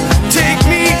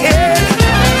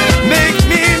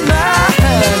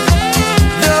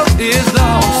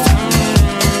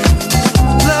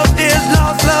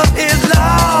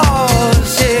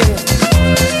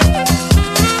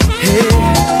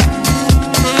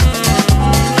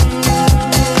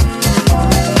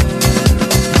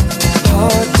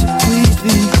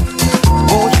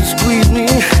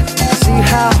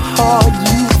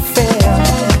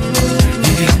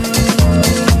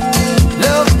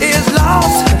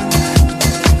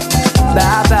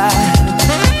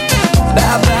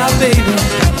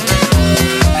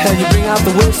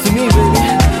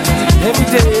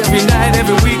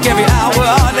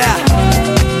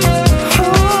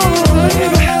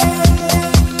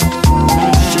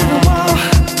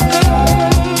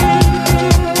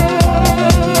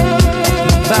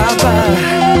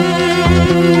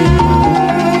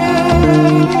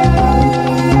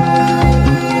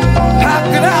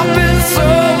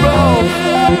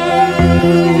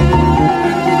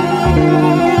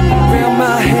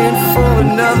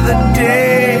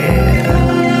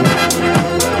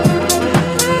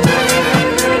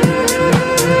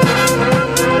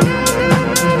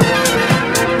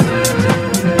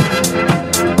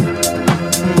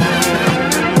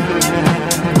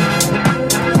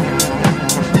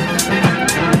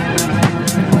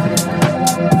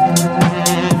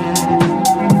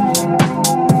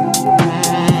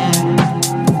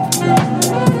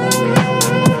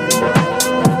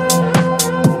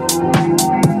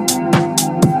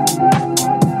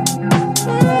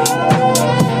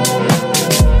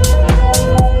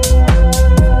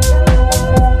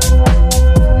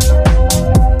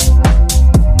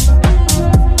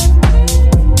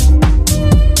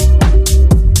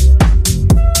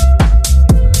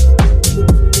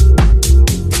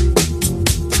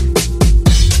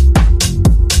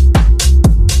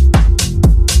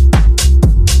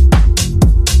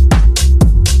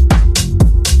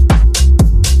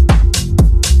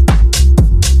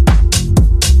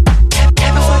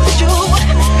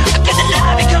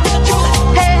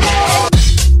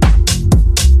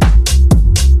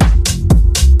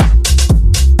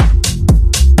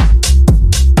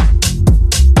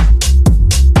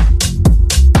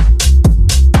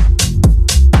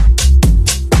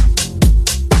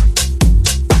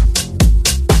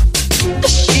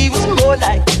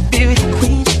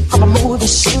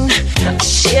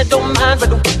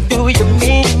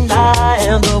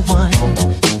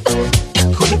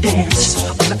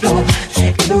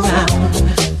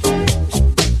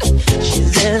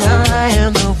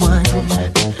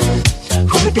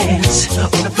 Gonna dance on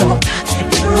the floor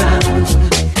and around.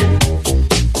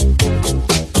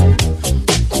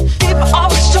 People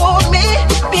always told me,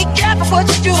 be careful what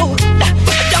you do.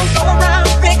 Don't go around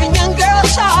breaking young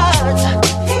girls' hearts.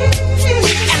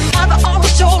 And mother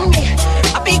always told me,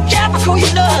 be careful who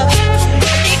you love.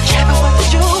 Be careful what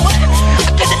you do.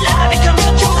 Cause the love becomes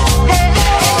the truth. Hey.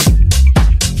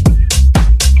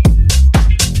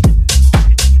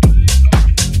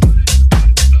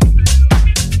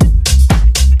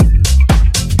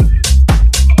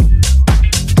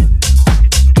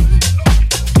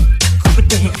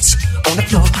 Dance on the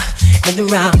floor and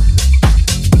around.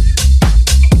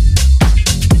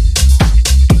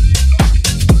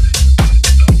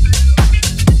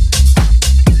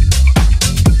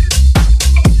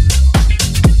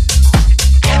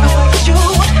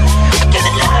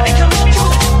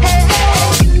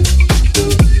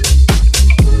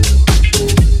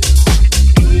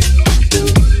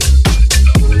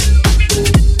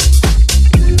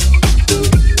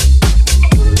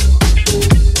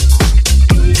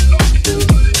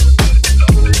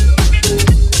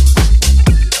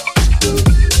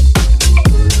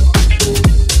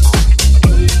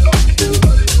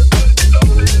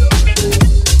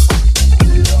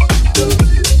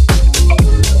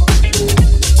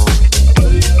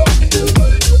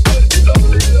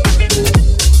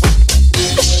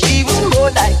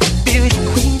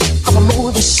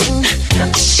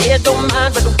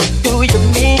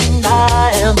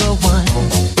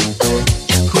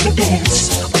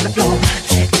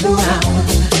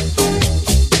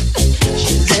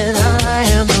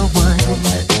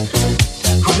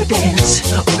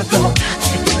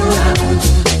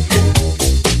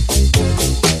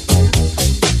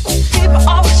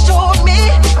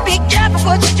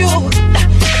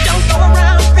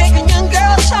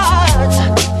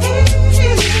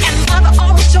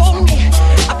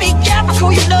 Who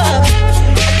you love,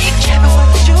 be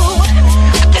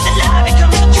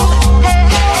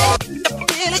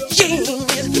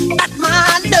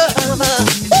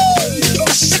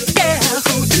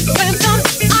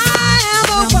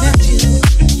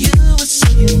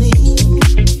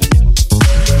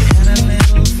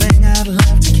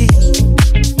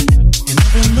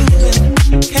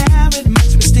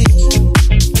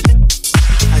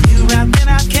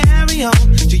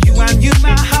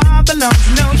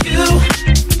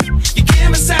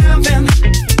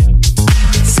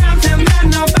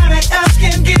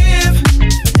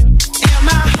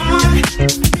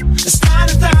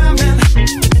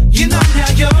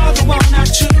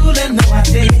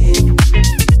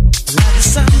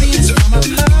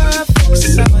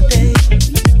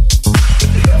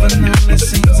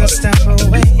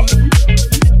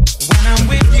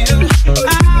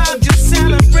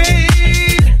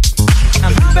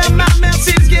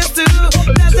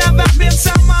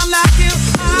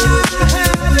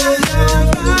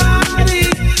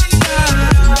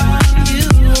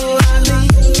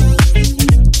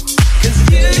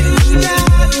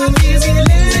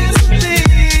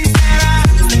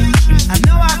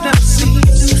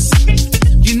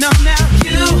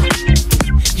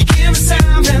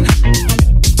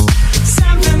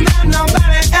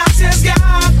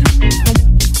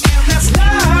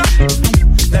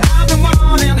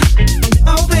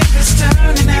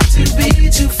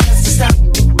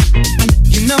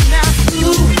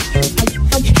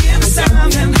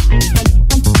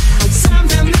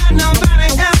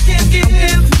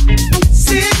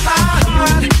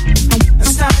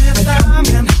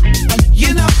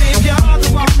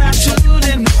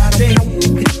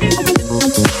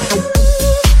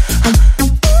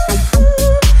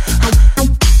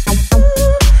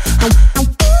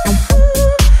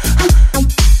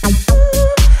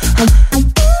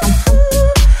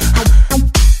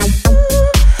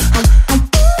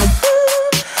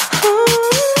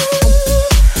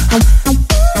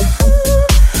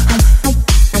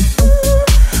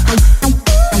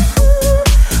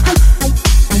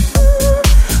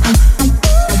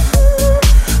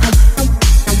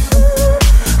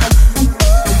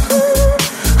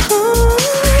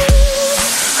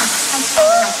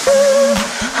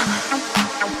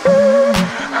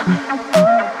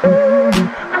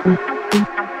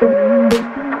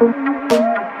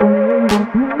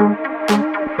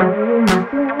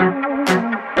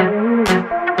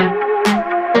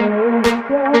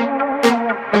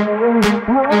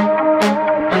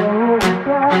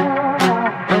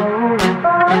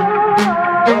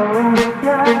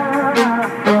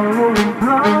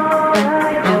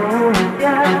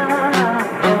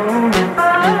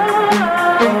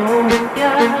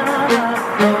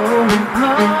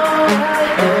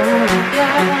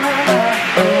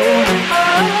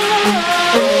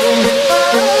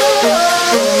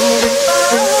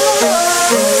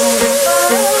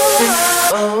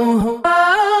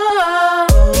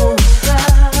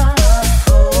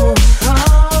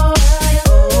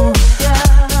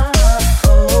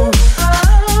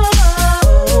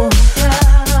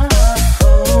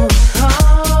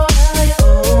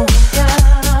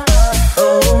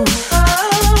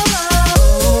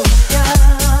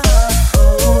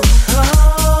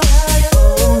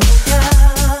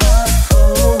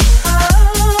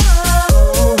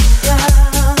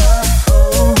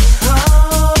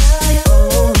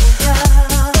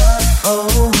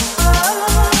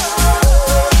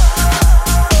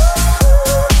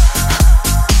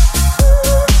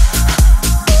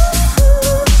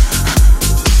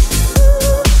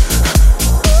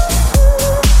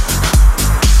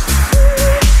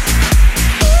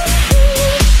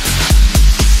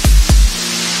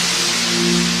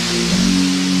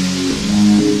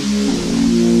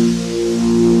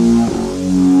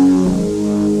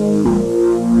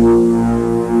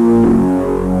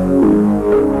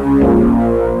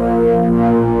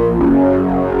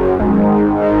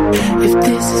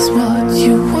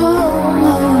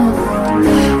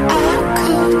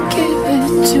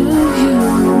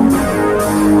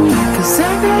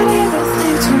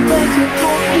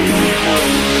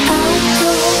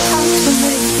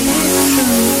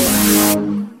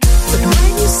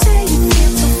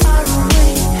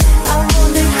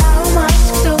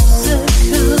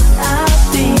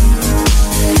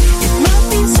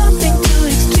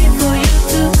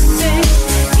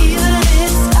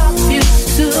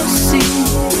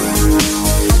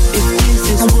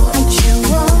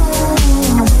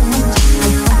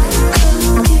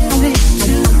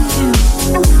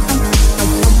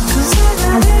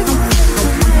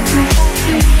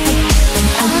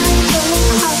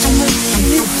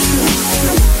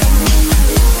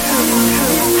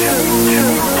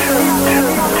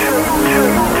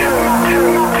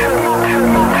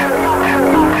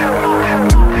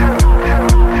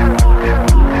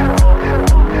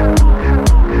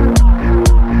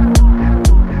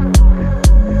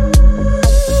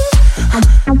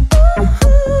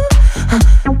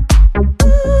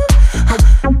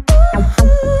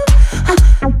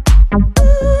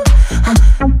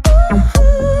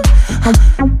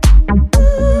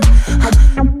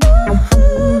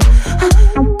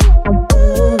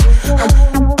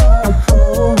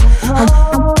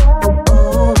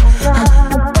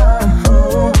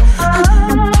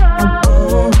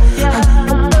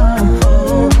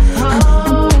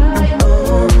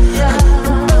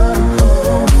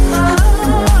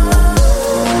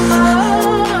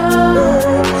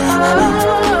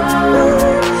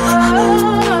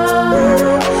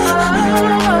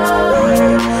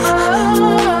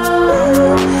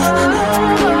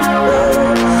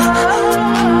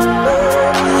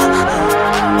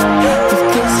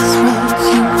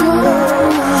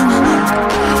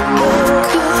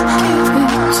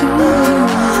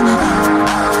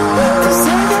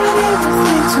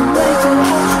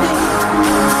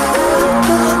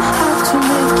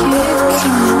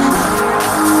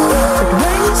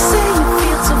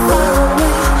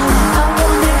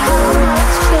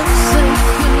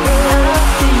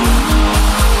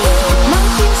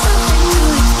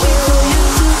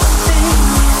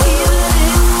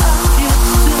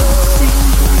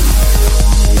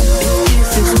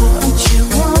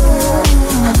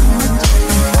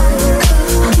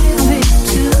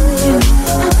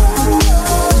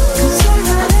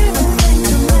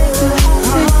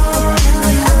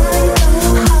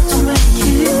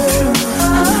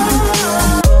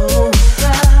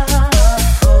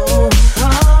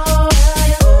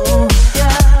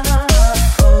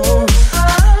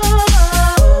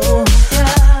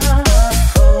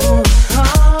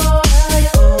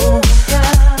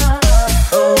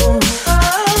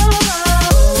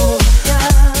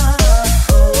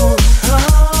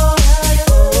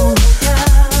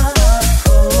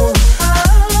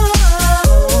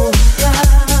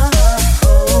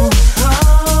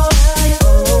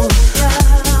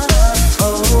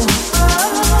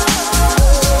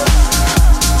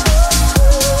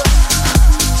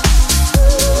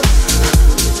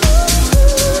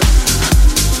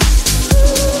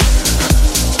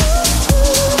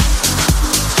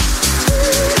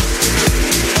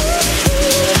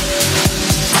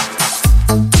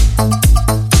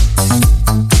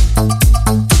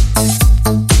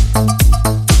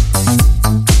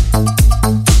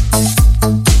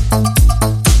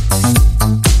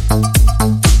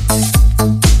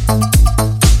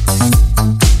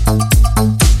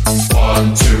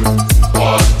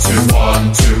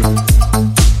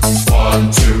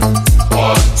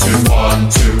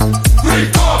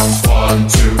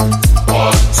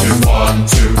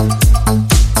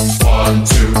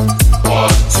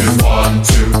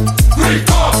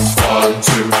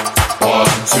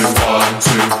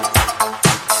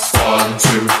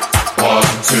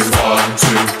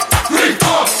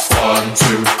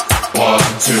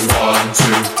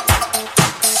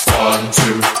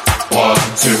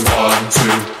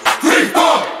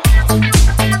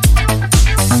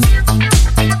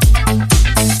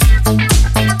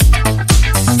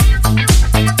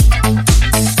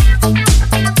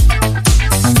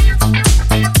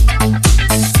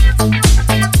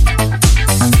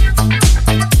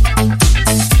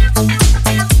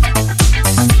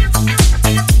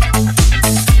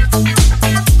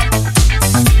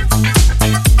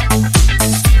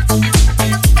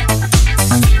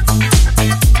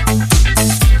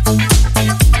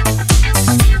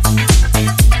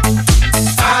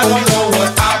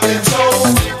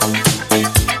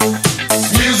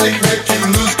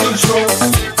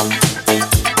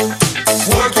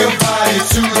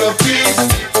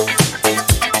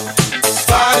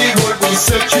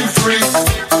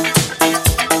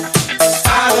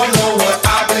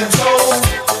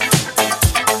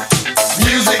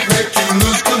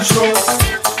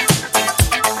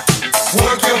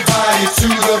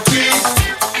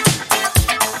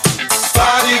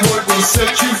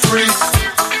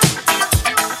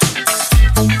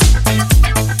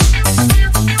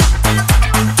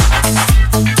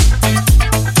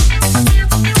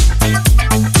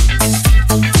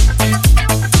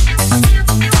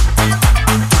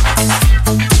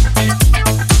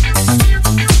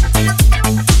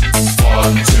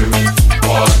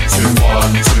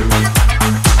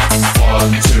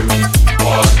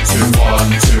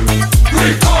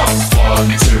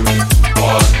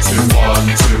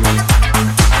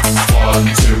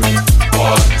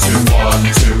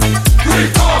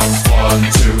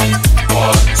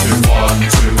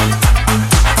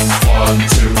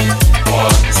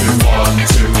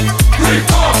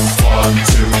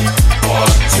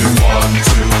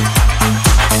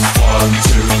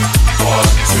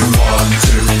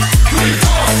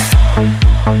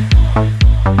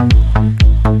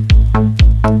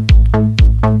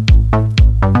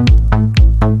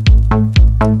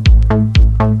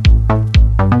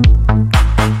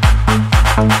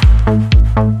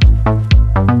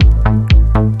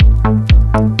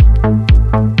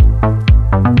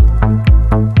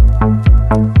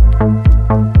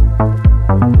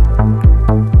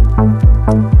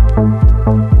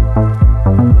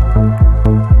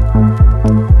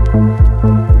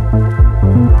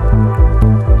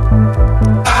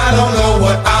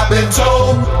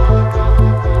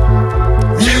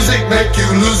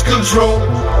control.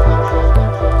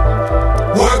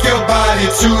 Work your body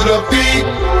to the beat.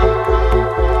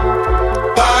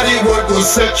 Body work will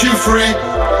set you free.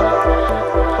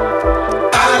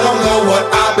 I don't know what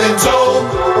I've been told.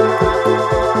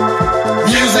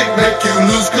 Music make you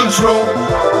lose control.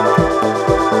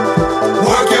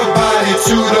 Work your body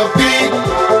to the beat.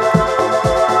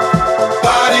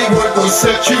 Body work will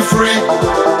set you free.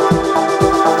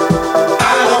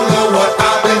 I don't know what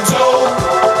I've been told.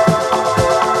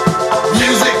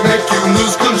 Music make you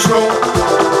lose control.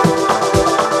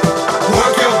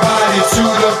 Work your body to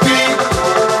the beat.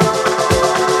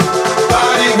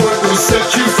 Body work will set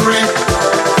you free.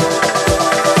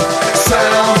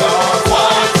 Sound off,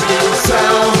 1, 2,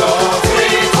 sound off,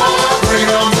 3, 4. Bring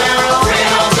 'em down, bring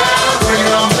 'em down, bring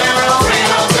 'em down, bring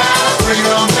 'em down, bring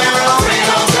 'em down, bring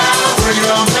 'em down, bring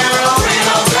 'em down, bring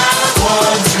 'em down.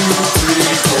 1, 2,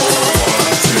 3, 4.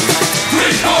 1, 2,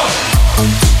 3, 4.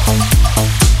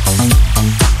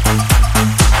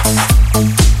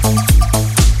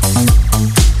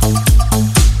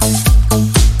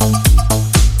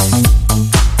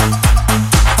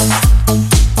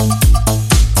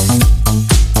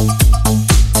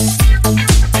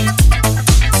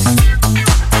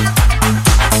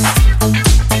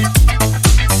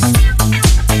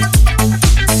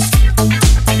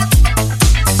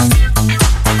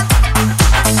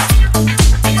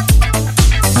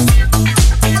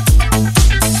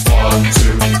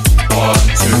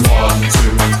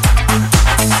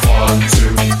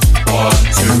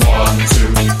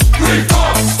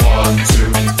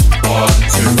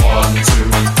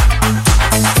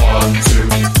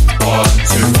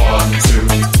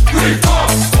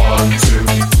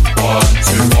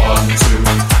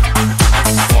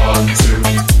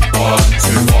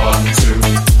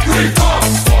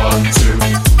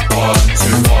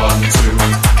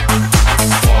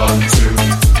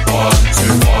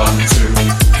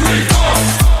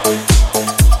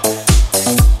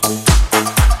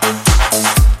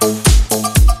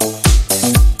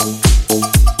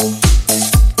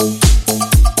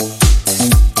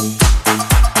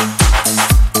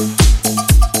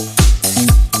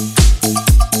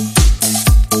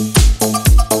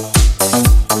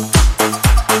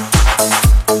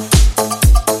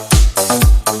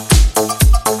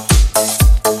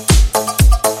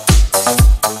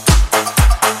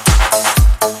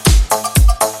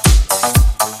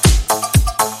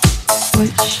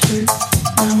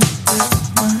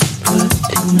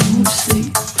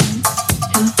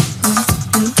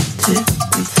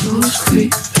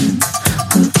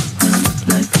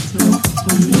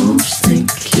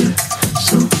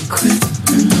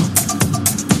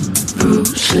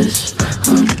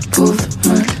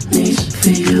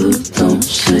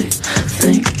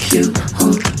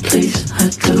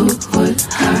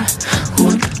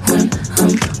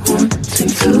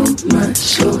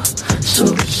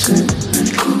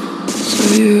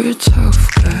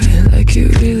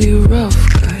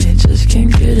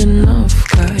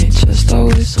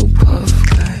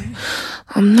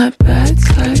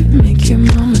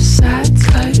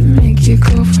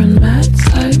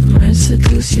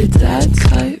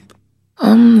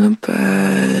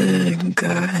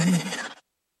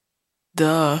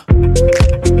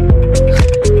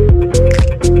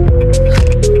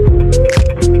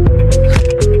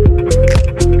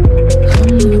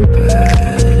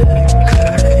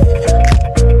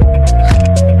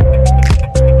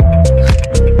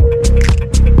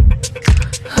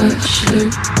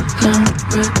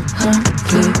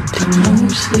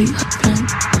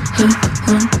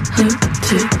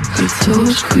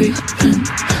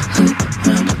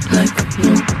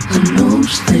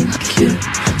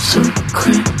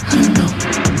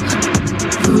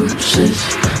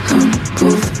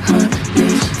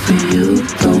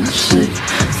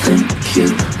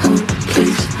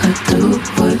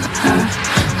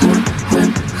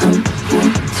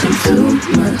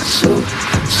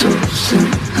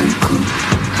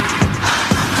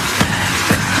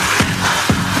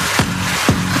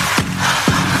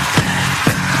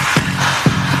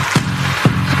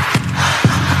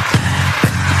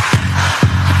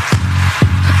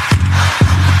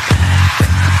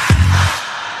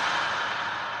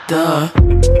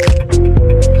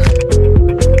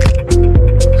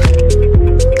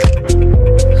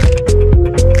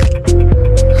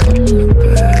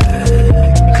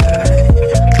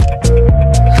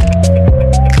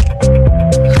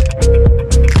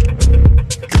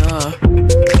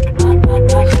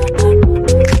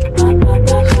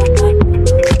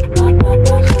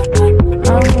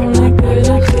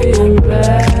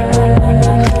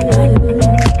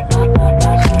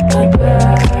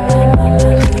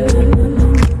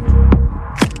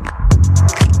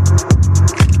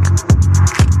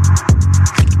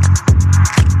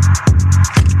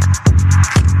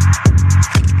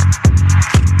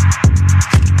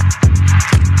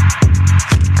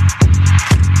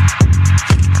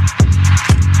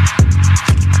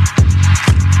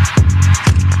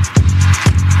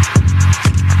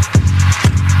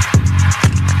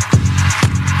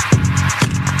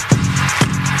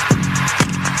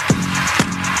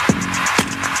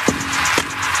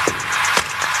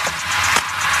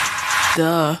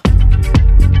 Duh.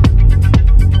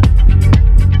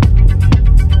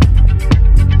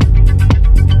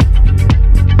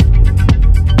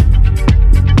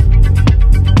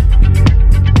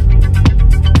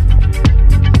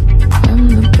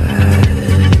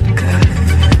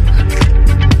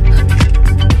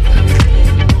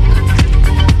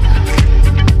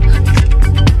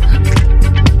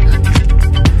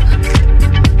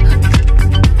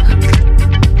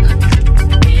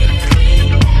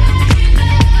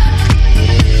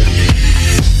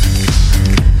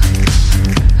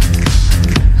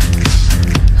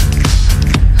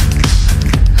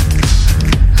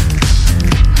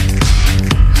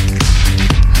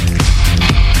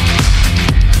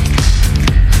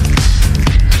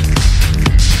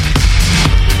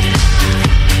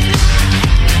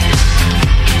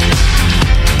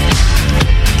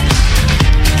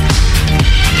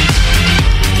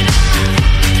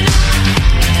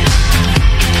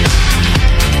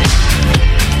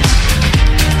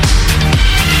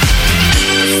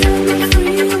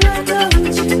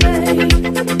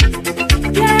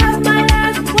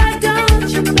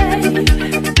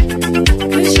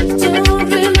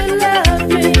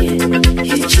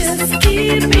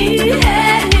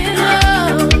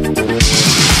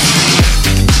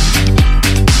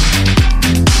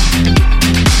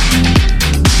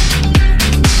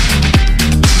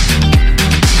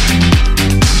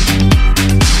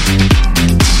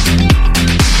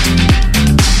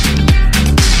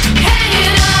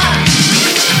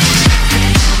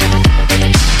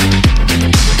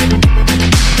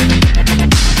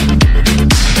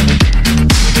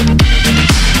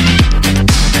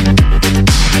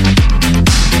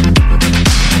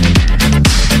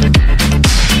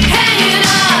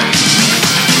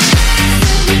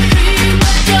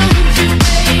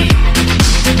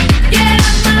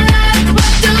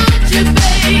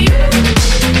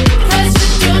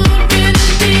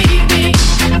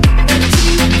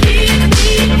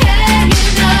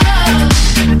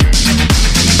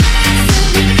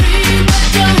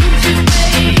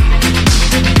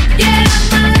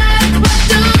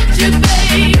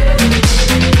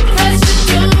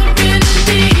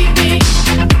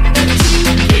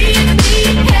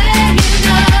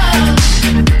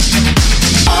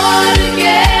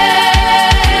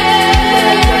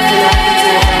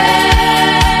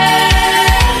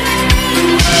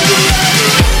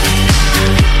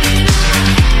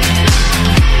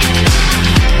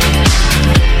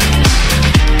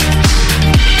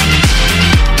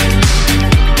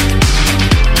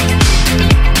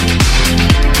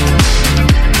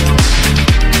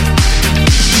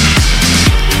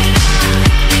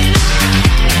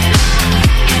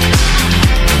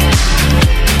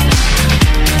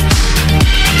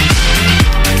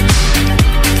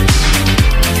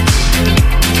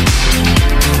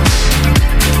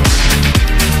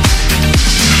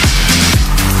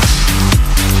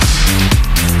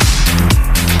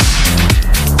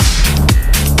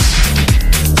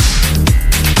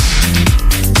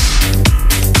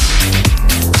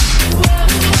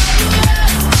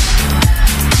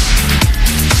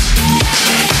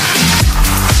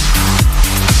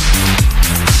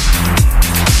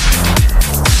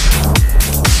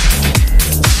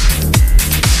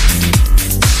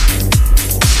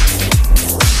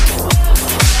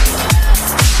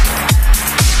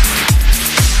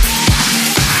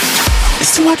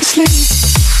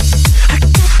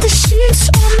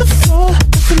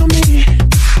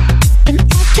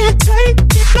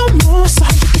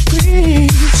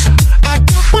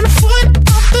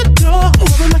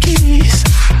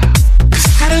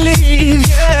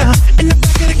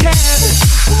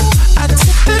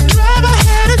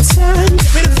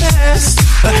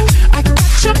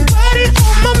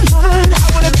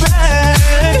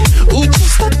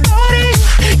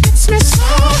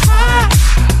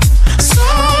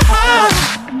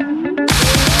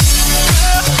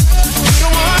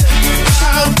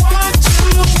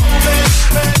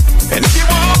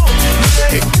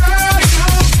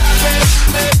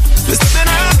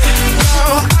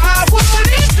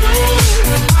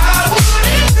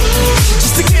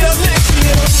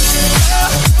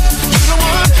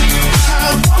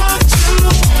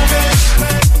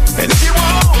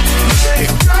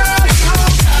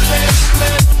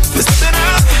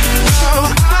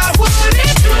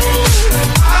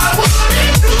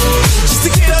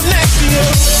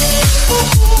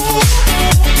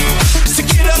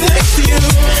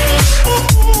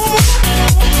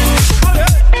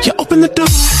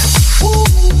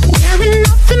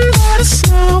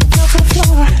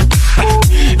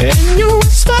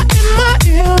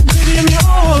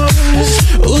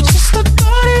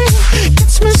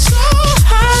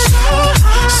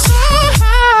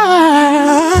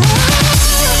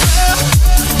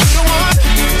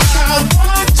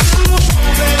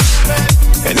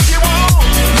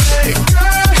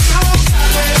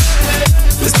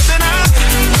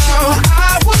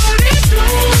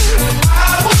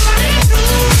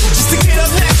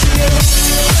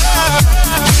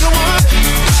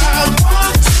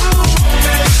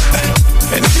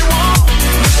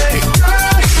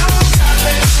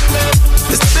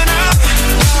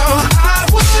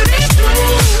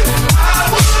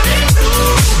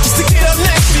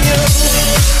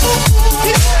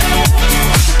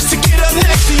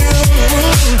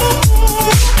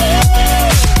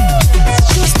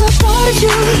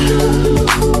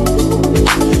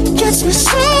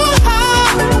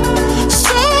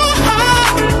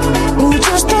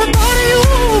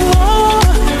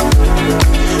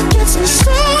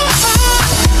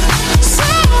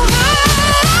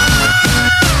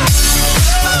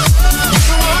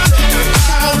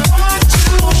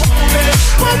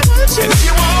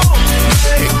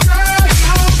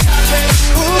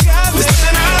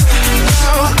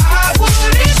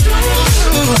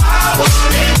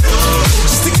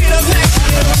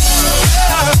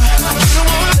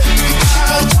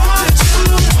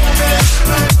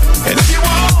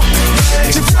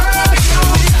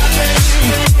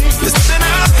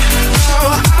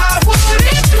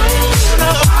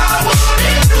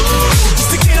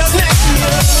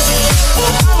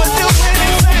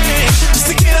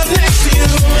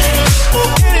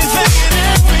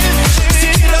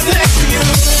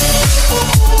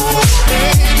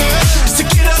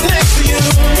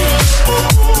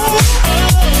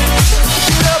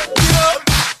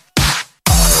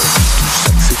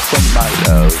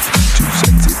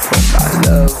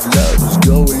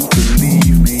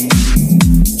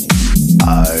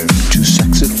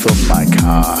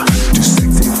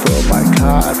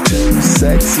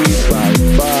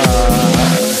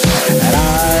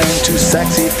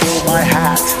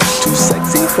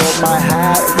 my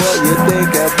hat, what you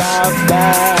think about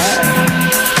that?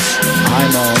 I'm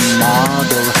a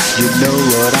model, you know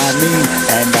what I mean,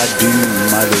 and I do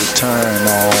my little turn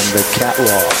on the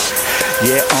catwalk.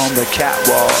 Yeah, on the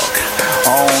catwalk,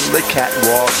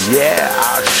 yeah,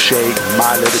 I'll shake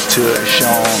my little tush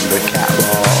on the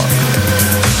catwalk.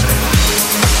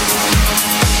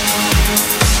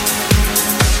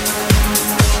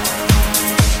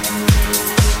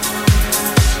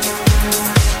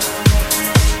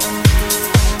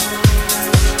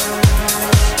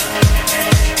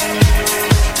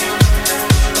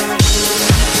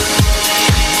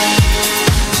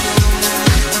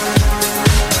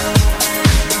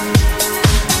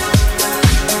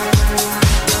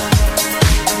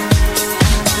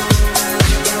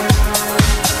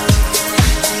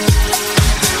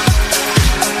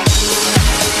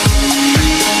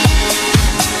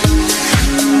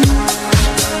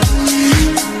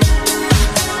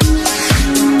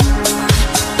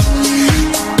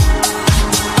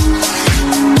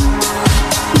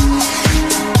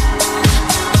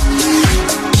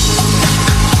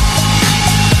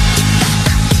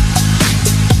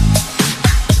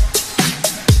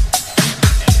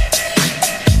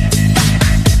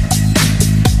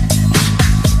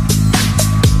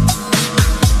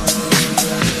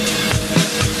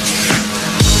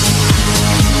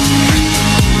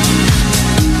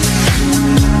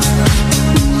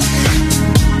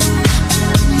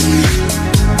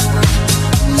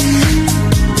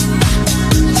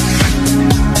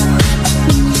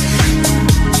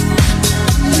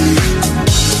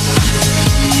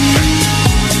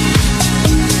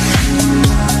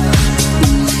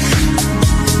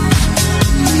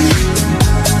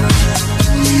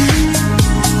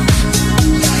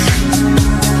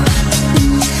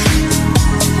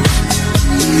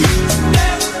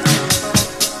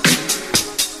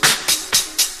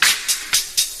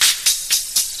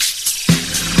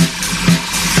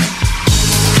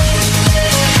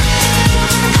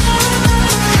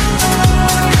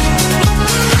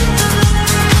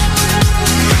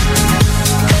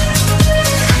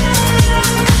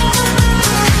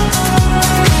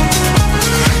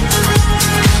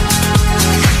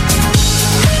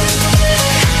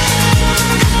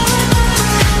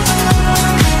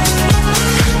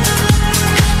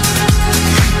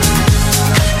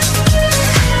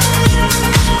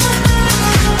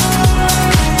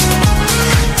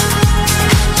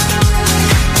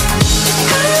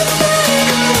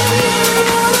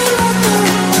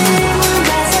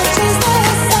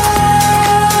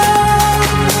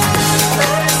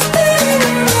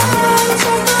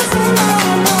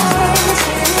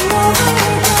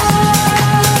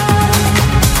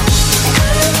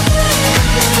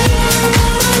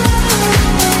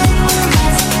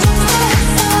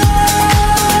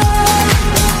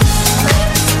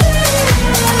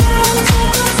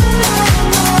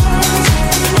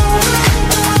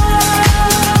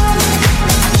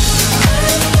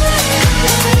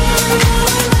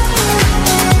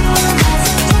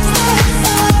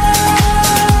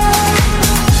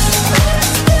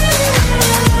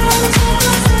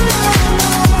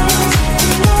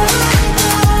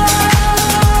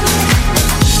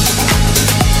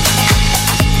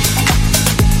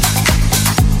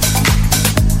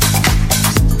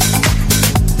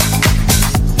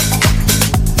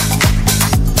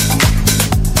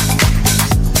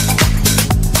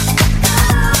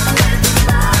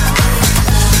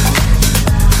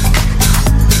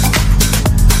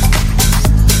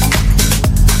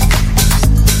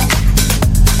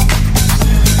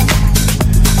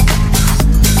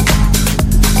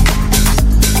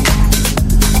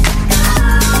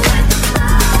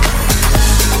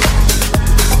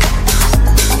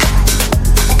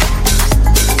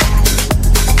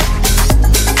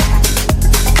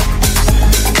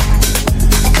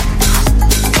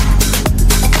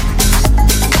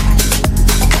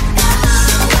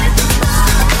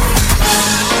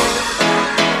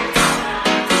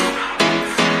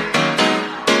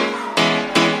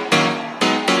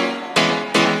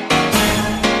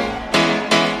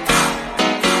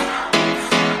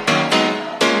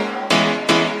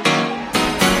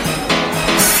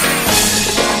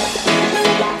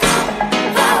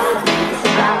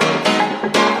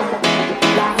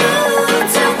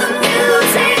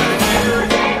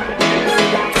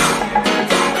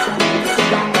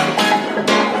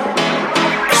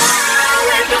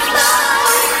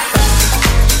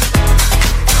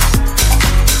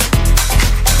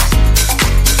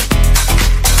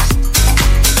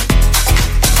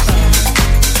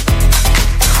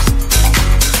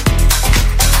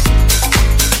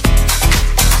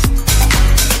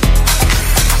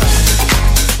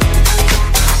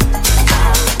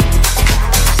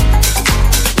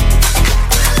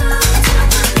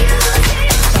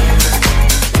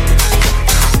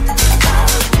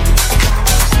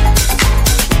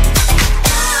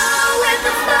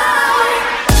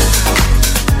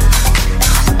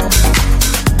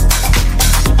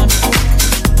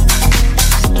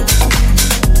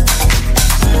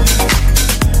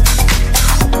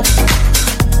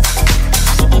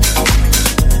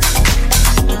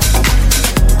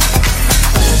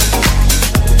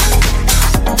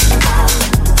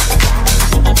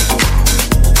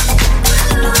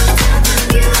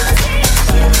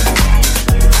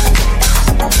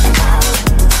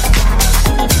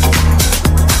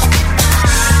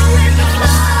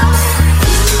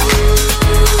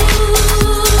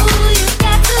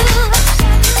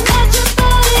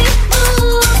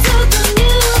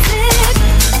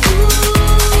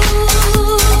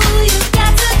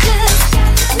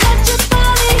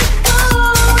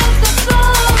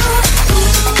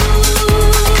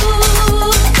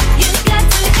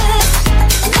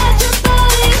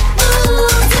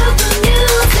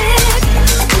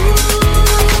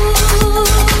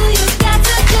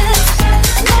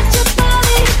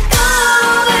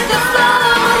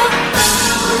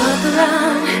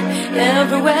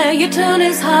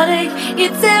 heartache,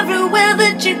 it's everywhere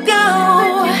that you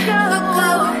go. Look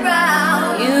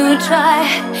around. You try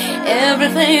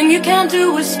everything you can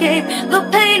to escape the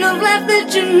pain of life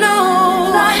that you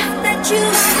know. Life that you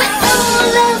know. All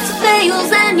love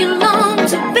fails and you long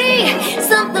to be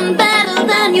something better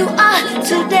than you are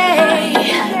today.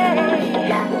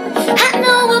 I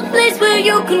know a place where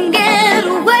you can get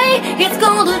away. It's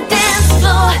called a dance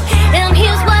floor, and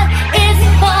here's what it's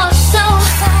for. So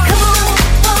come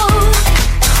on,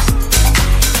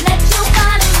 let your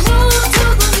body move to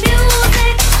the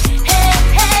music. Hey,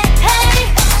 hey, hey,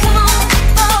 come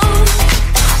on,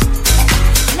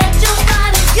 let your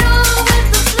body go with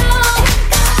the flow.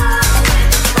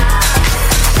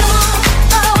 Come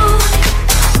on,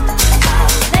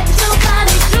 let your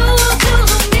body groove to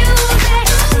the music.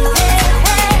 Hey,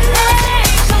 hey, hey,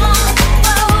 come on,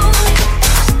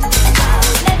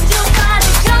 let your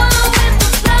body go with the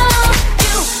flow.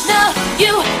 You know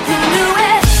you can do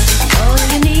it. All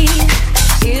you need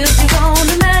is your own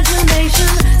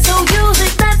imagination. So use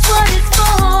it, that's what it's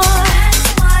for.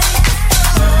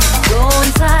 Go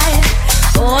inside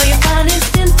for your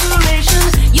finest inspiration.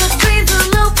 Your dreams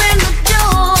will open the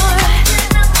door.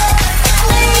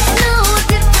 Make no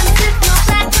difference if you're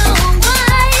black or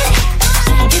white.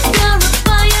 If you're a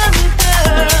fiery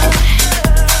girl,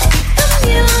 the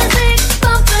music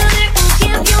bumping, it will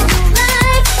give you new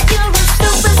life. You're a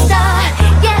superstar.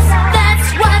 Yes, that's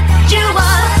what you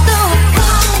are. So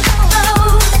come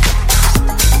on,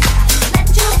 let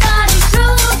your body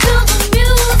groove to the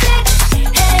music.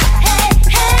 Hey, hey,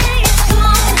 hey, come on,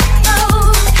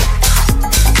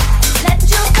 let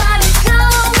your body go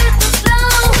with the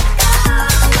flow. Come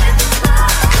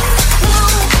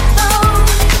on,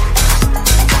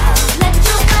 let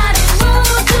your body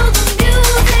move to the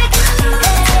music.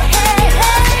 Hey, hey,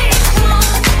 hey, come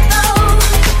on,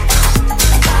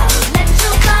 let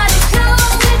your body go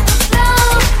with the flow.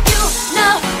 You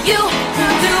know you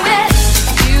can do it.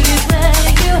 Beauty's where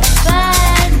you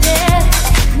find it,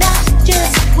 not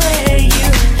just where you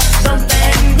bump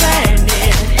and grind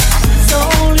it.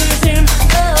 Soul is in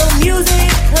the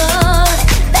music,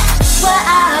 that's why I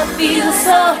feel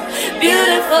so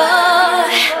beautiful,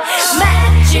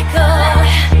 magical,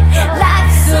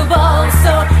 life's a ball.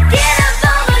 So get up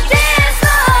on the dance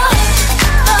floor.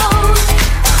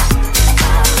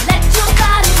 Let your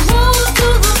body move to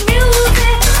the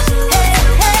music. Hey,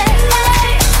 hey,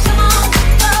 hey, come on,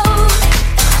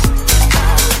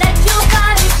 let your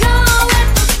body go with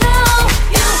the flow.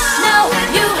 You know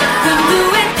you can do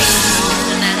it.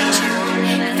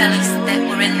 Fellas that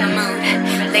were in the mood,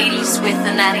 ladies with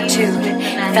an attitude.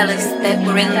 Fellas that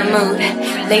were in the mood,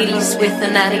 ladies with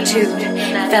an attitude.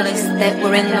 Fellas that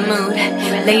were in the mood,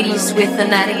 ladies with an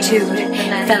attitude.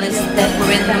 Fellas that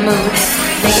were in the mood,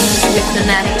 ladies with an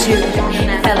attitude.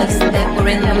 Fellas that were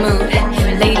in the mood,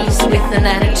 ladies with an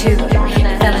attitude.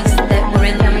 Fellas that were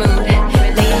in the mood,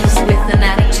 ladies with an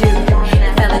attitude.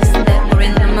 Fellas that were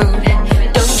in the mood,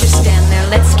 don't just stand there,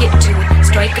 let's get to it.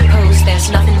 Strike a pose, there's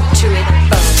nothing to it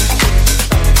but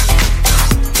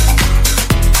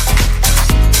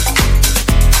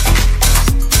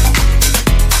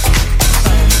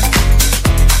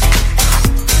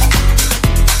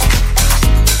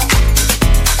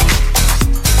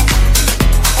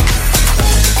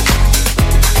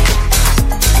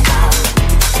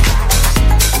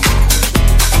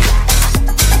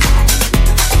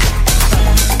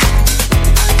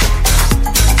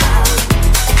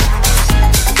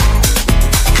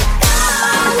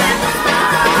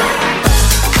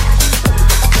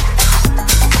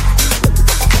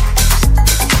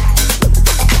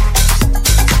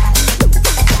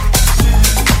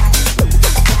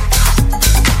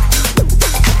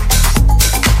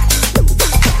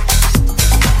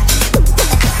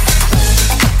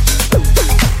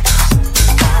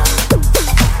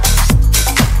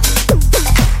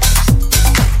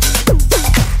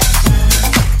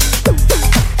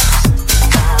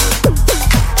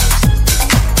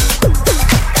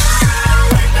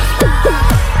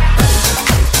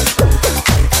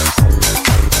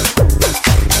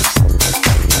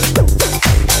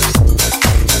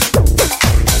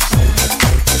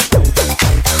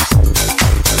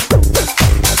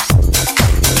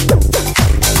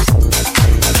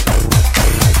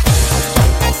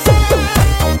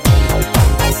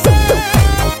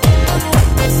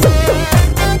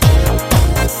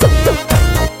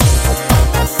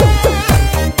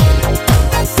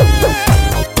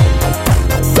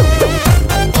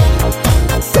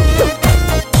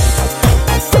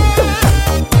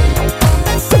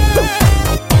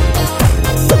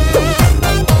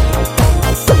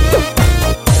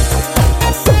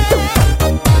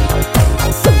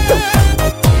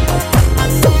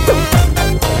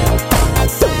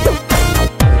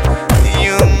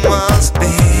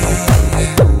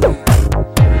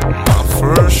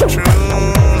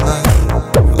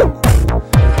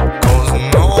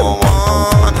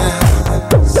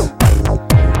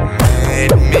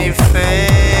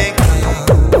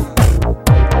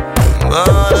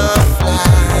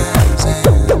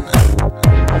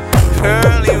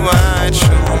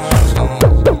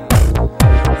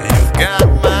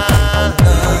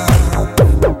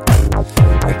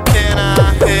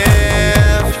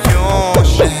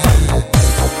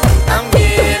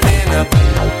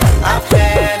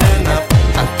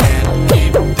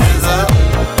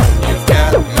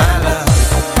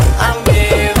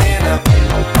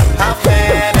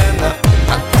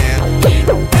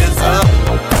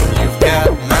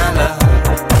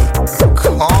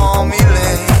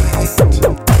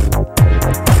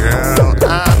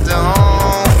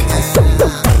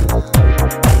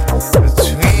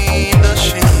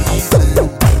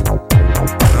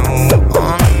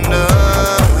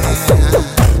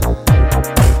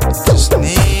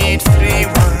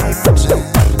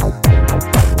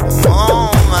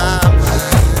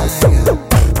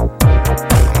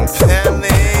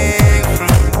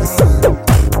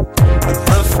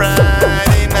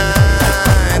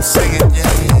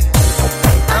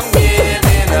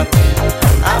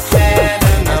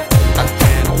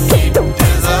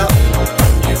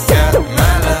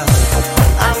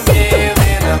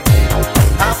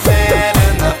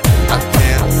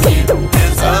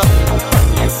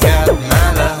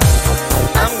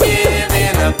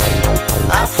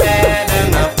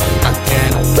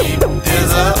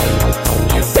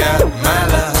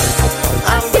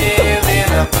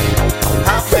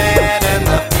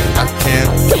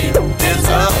hands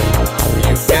up,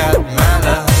 you got my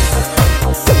love.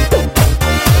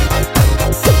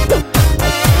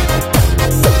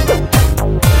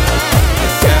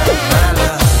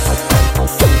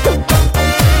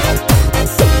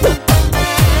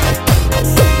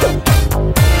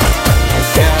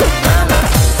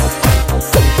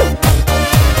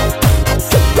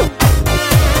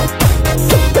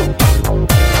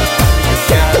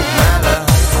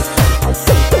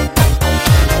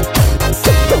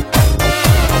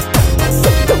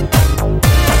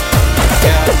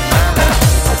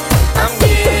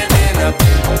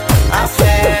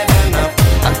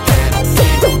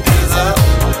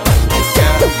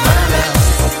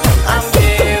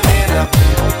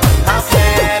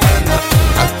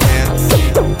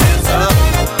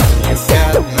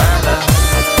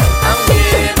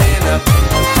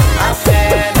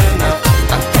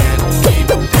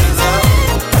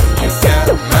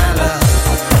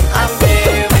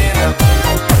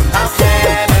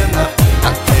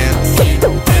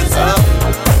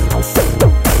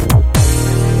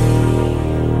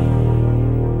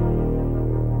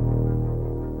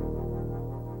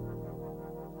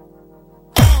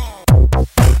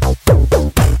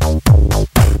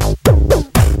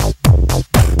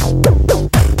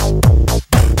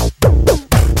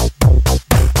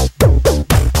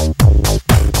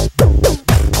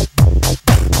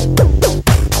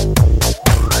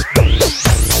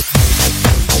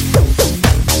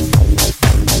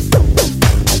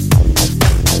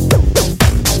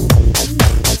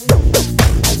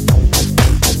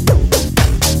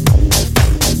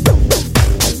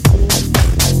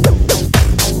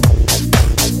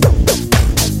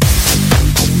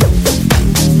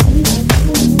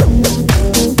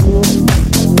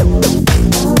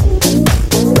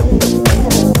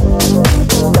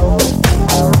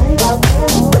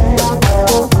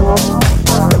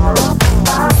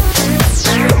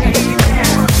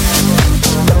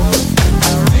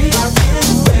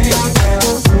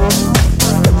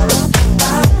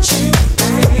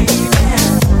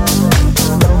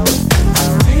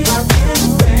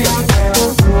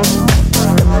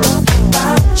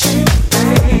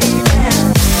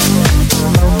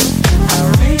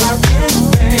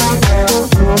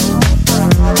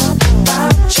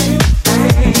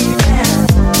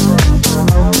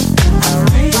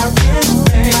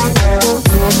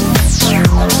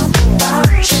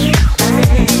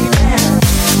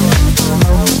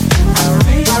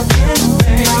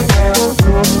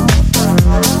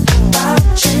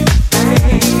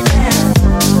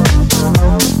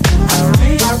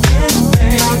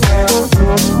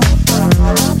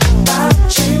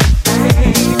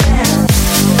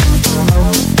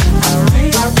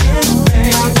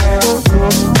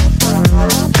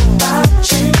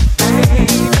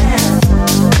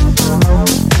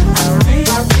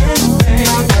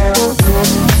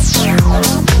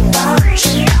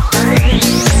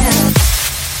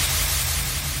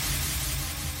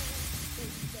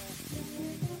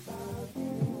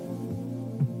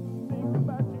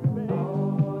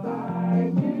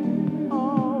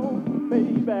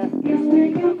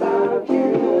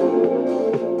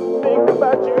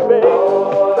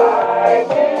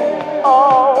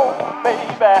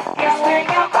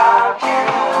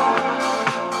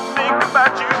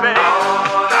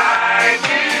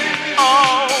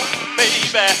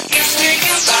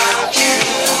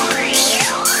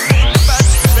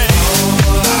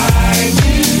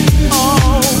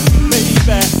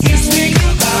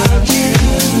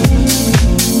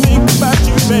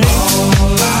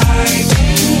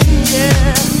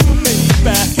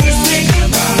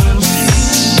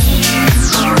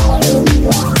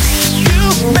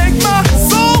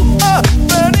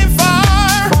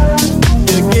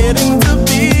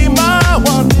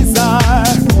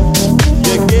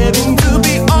 Getting to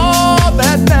be all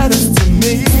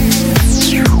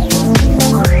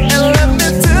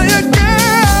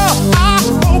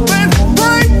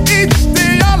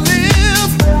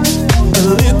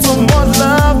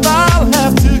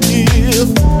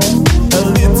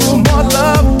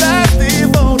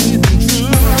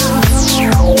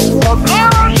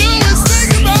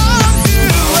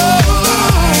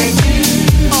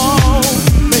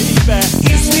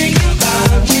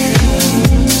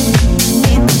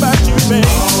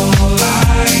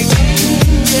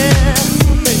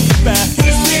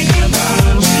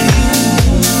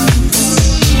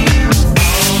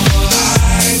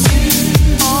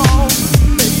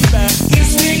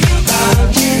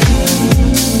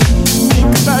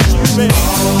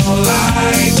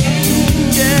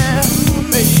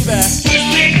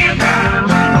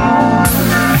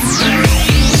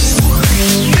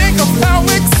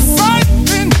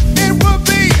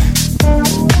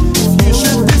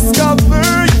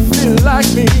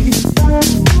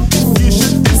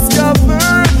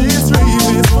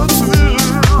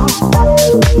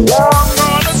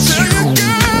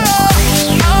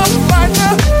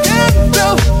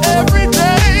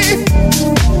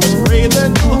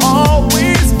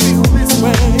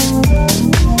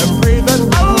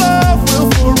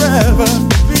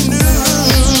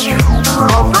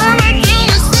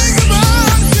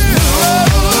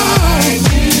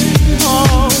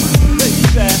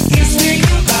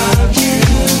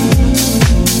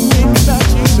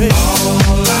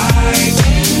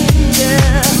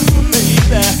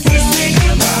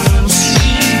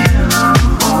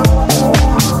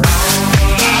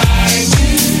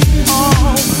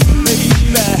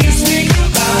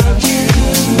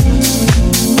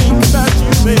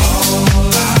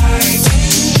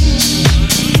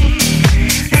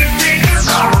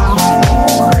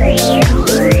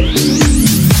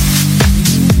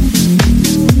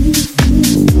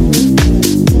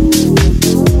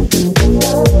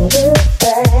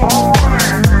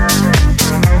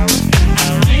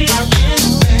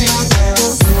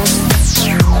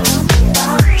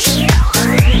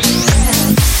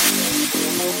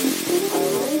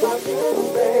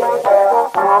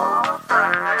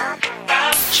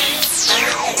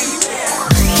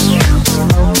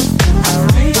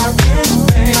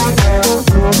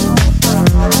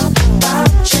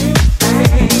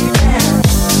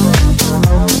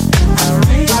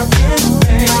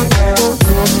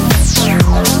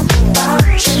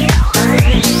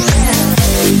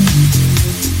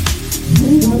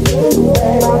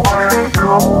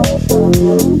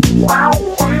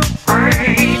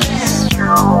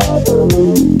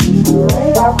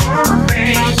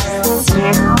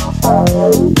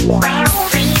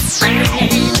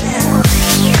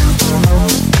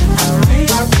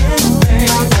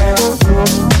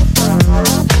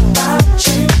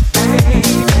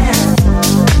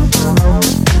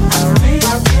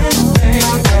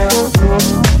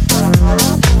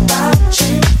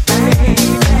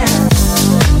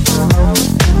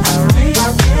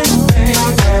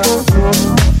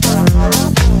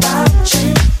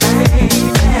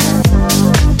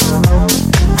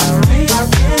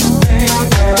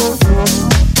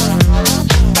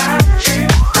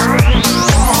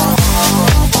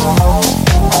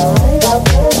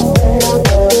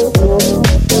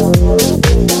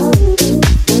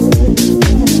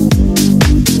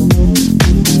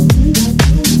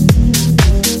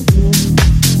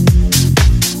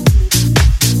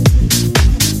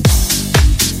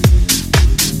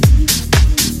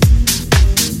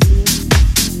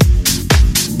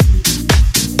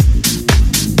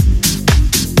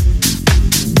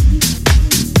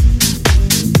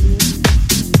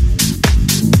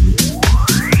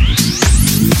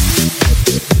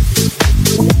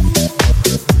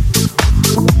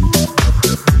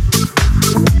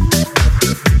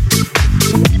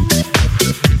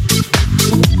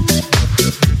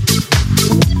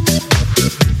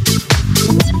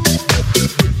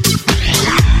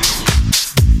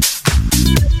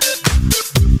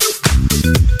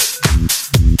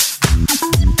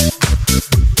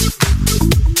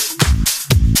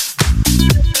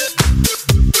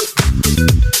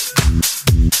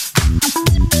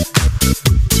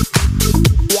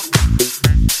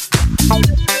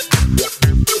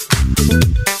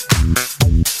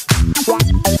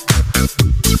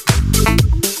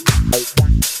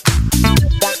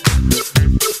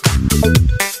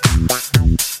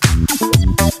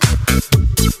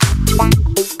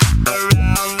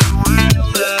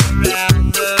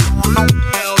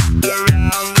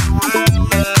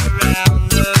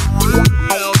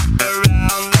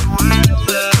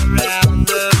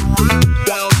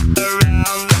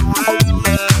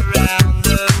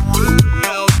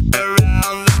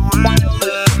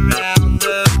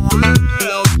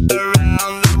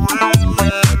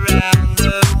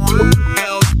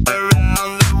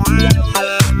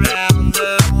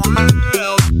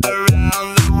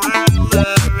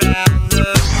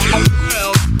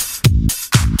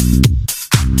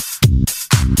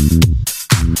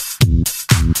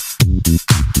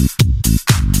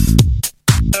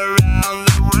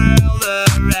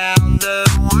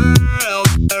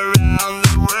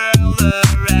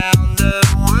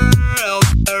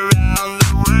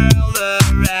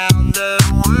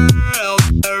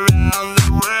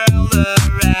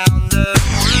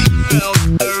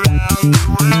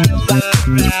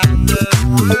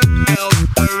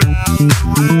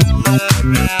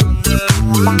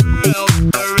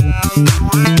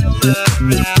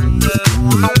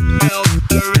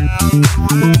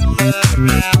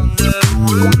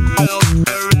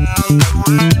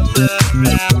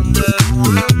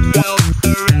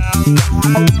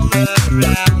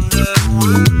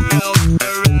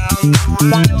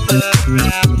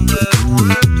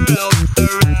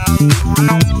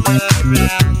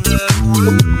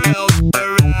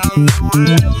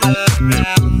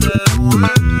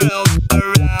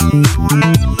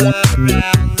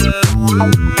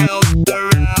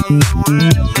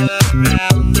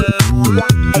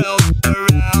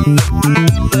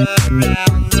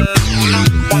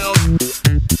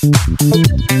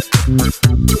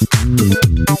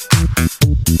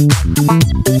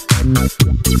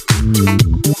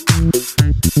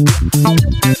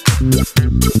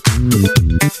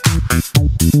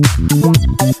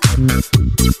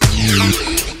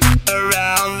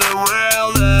Around the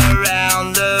world.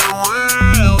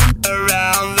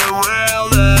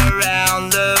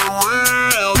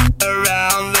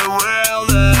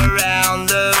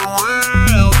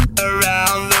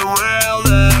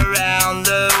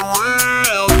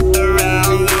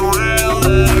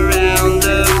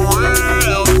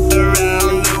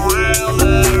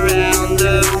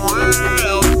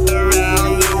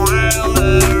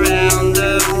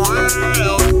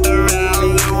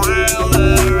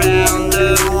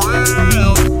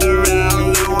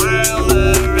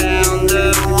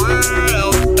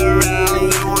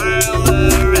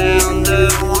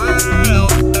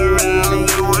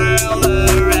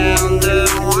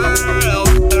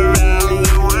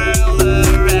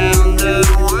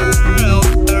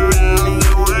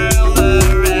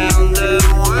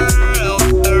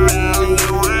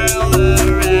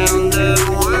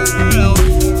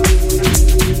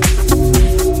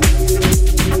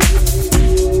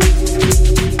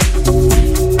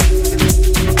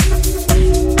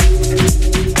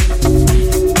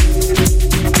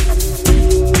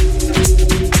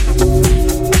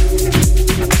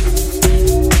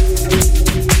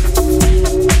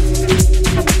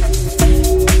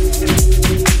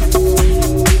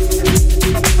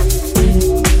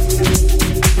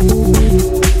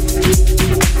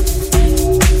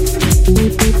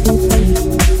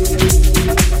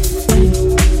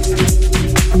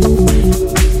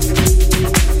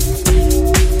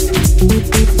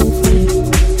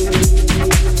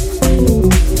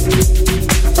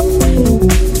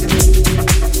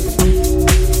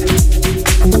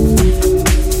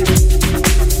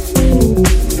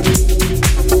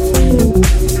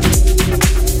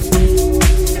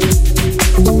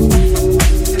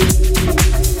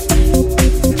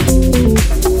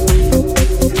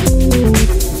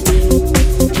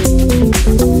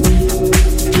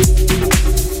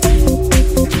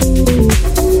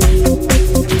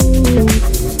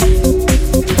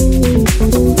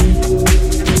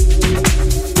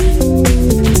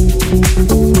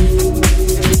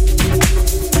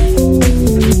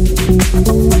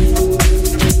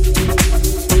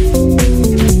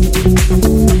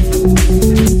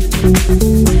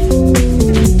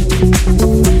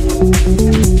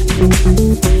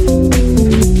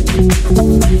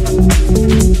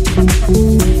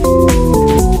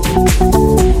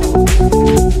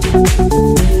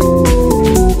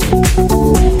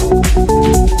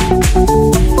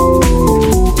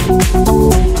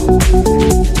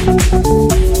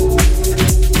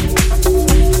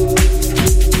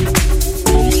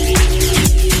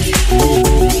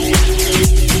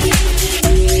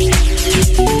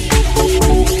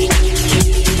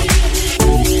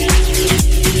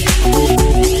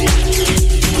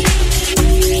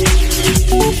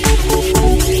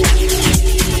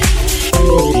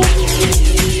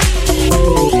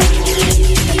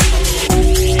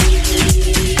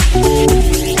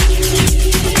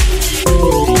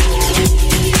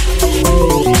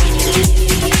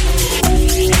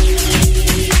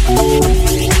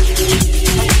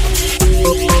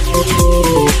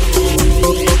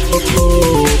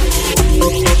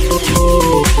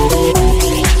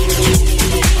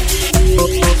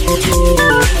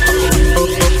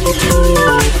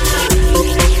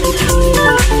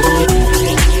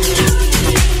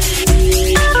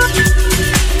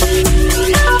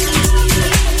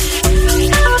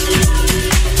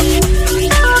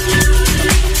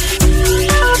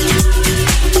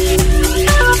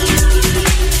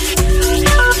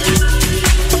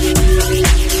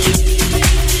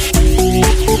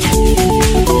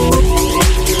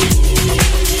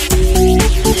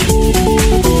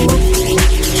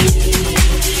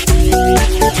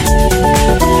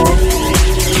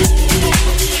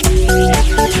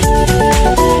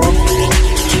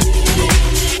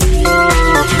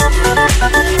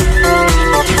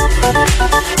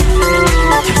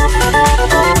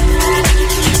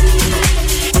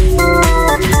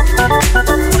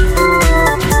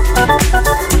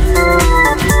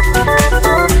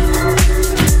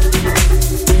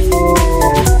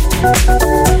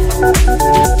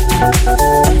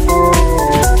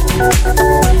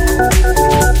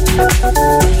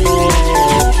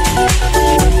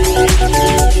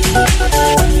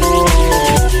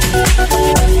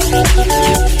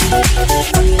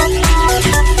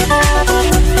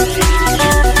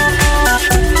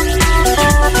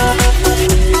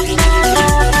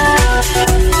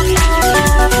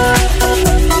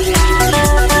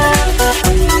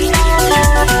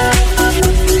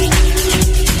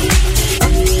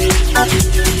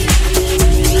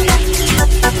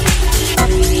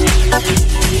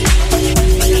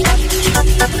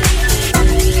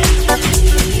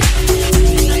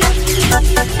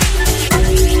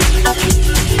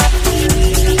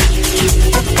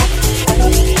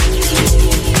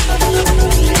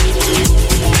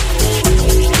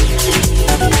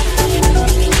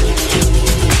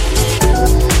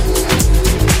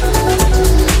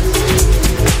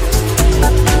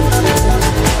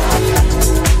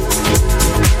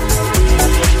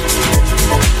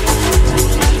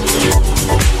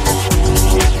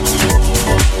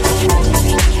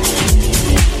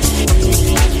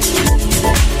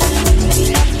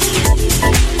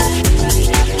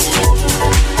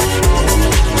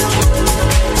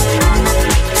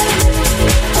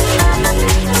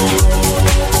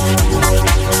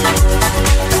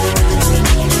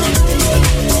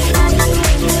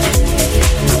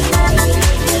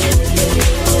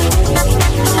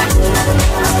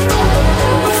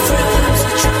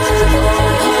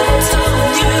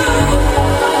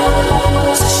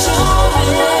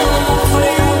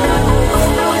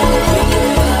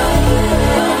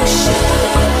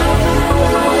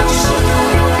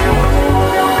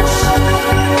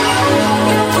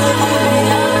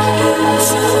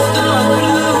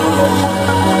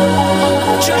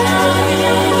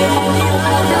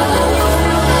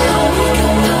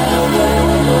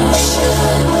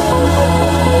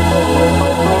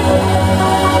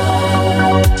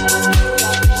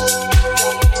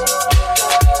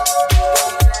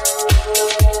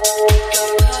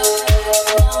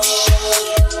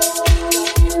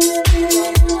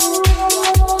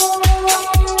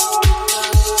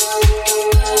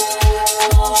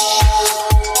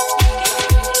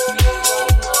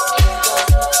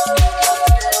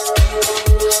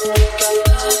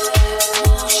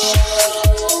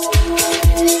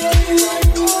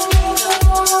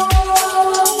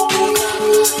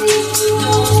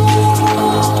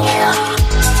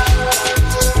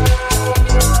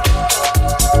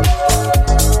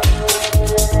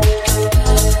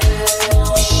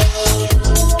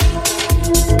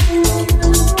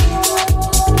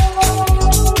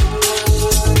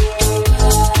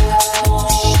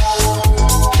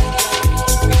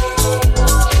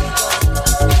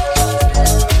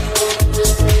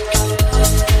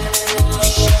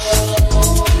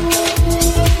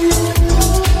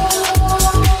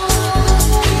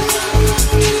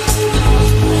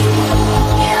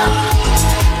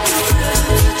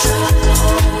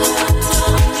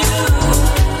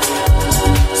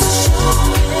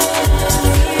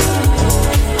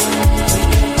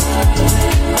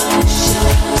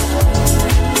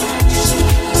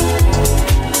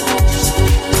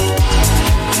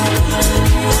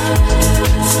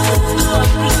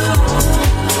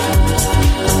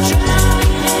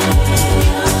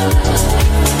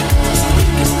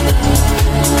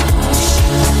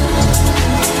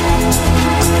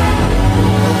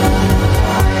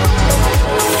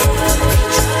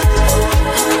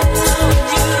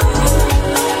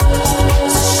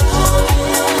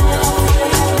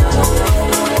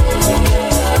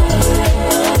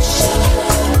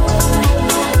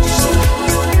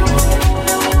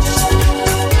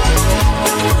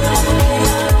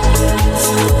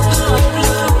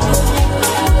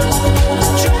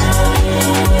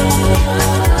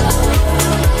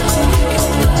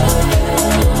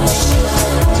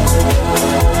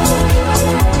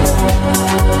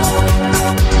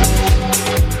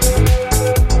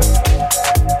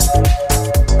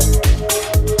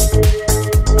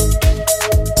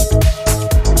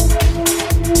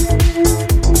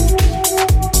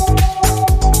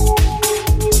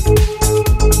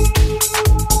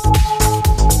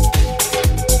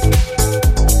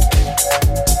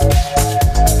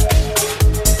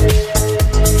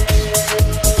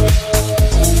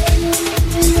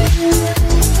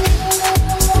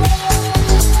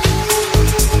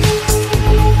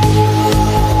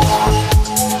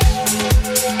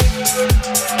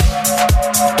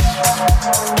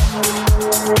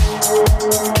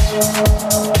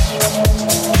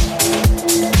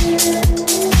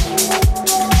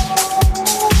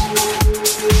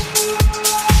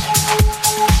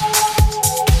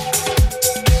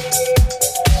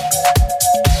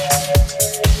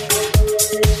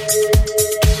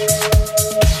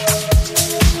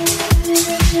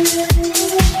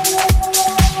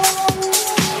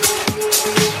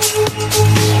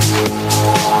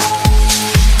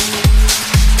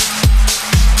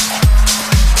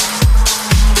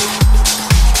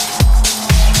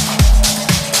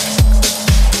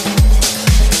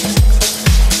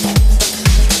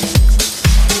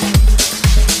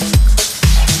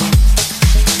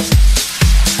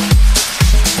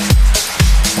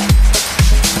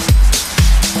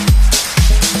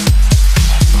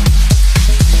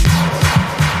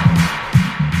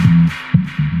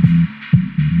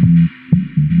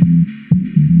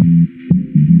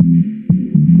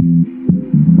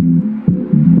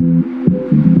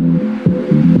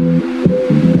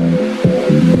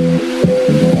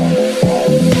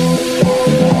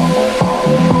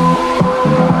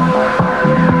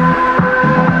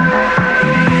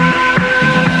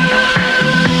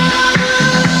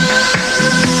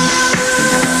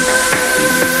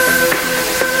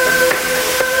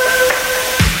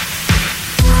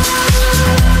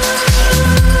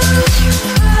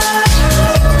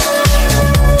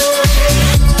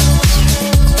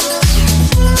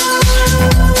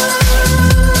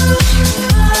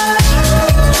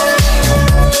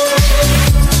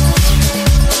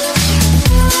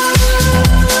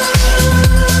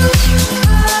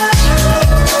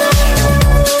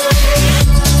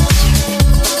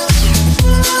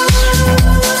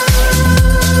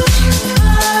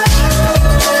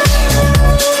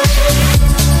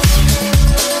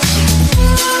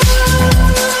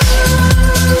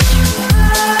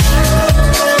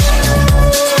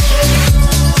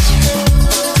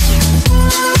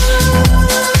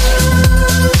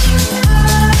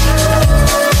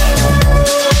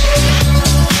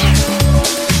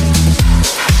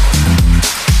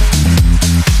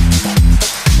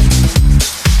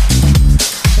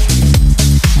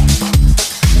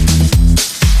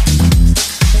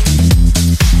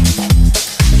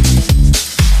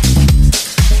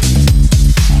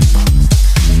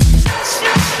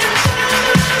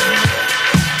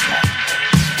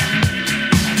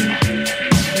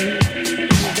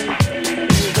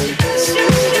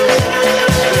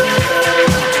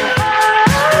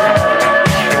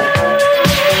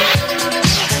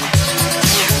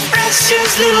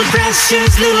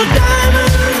 precious little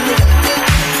diamond,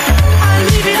 I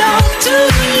leave it all to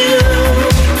you.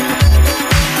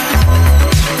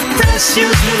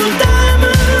 Precious little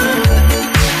diamond.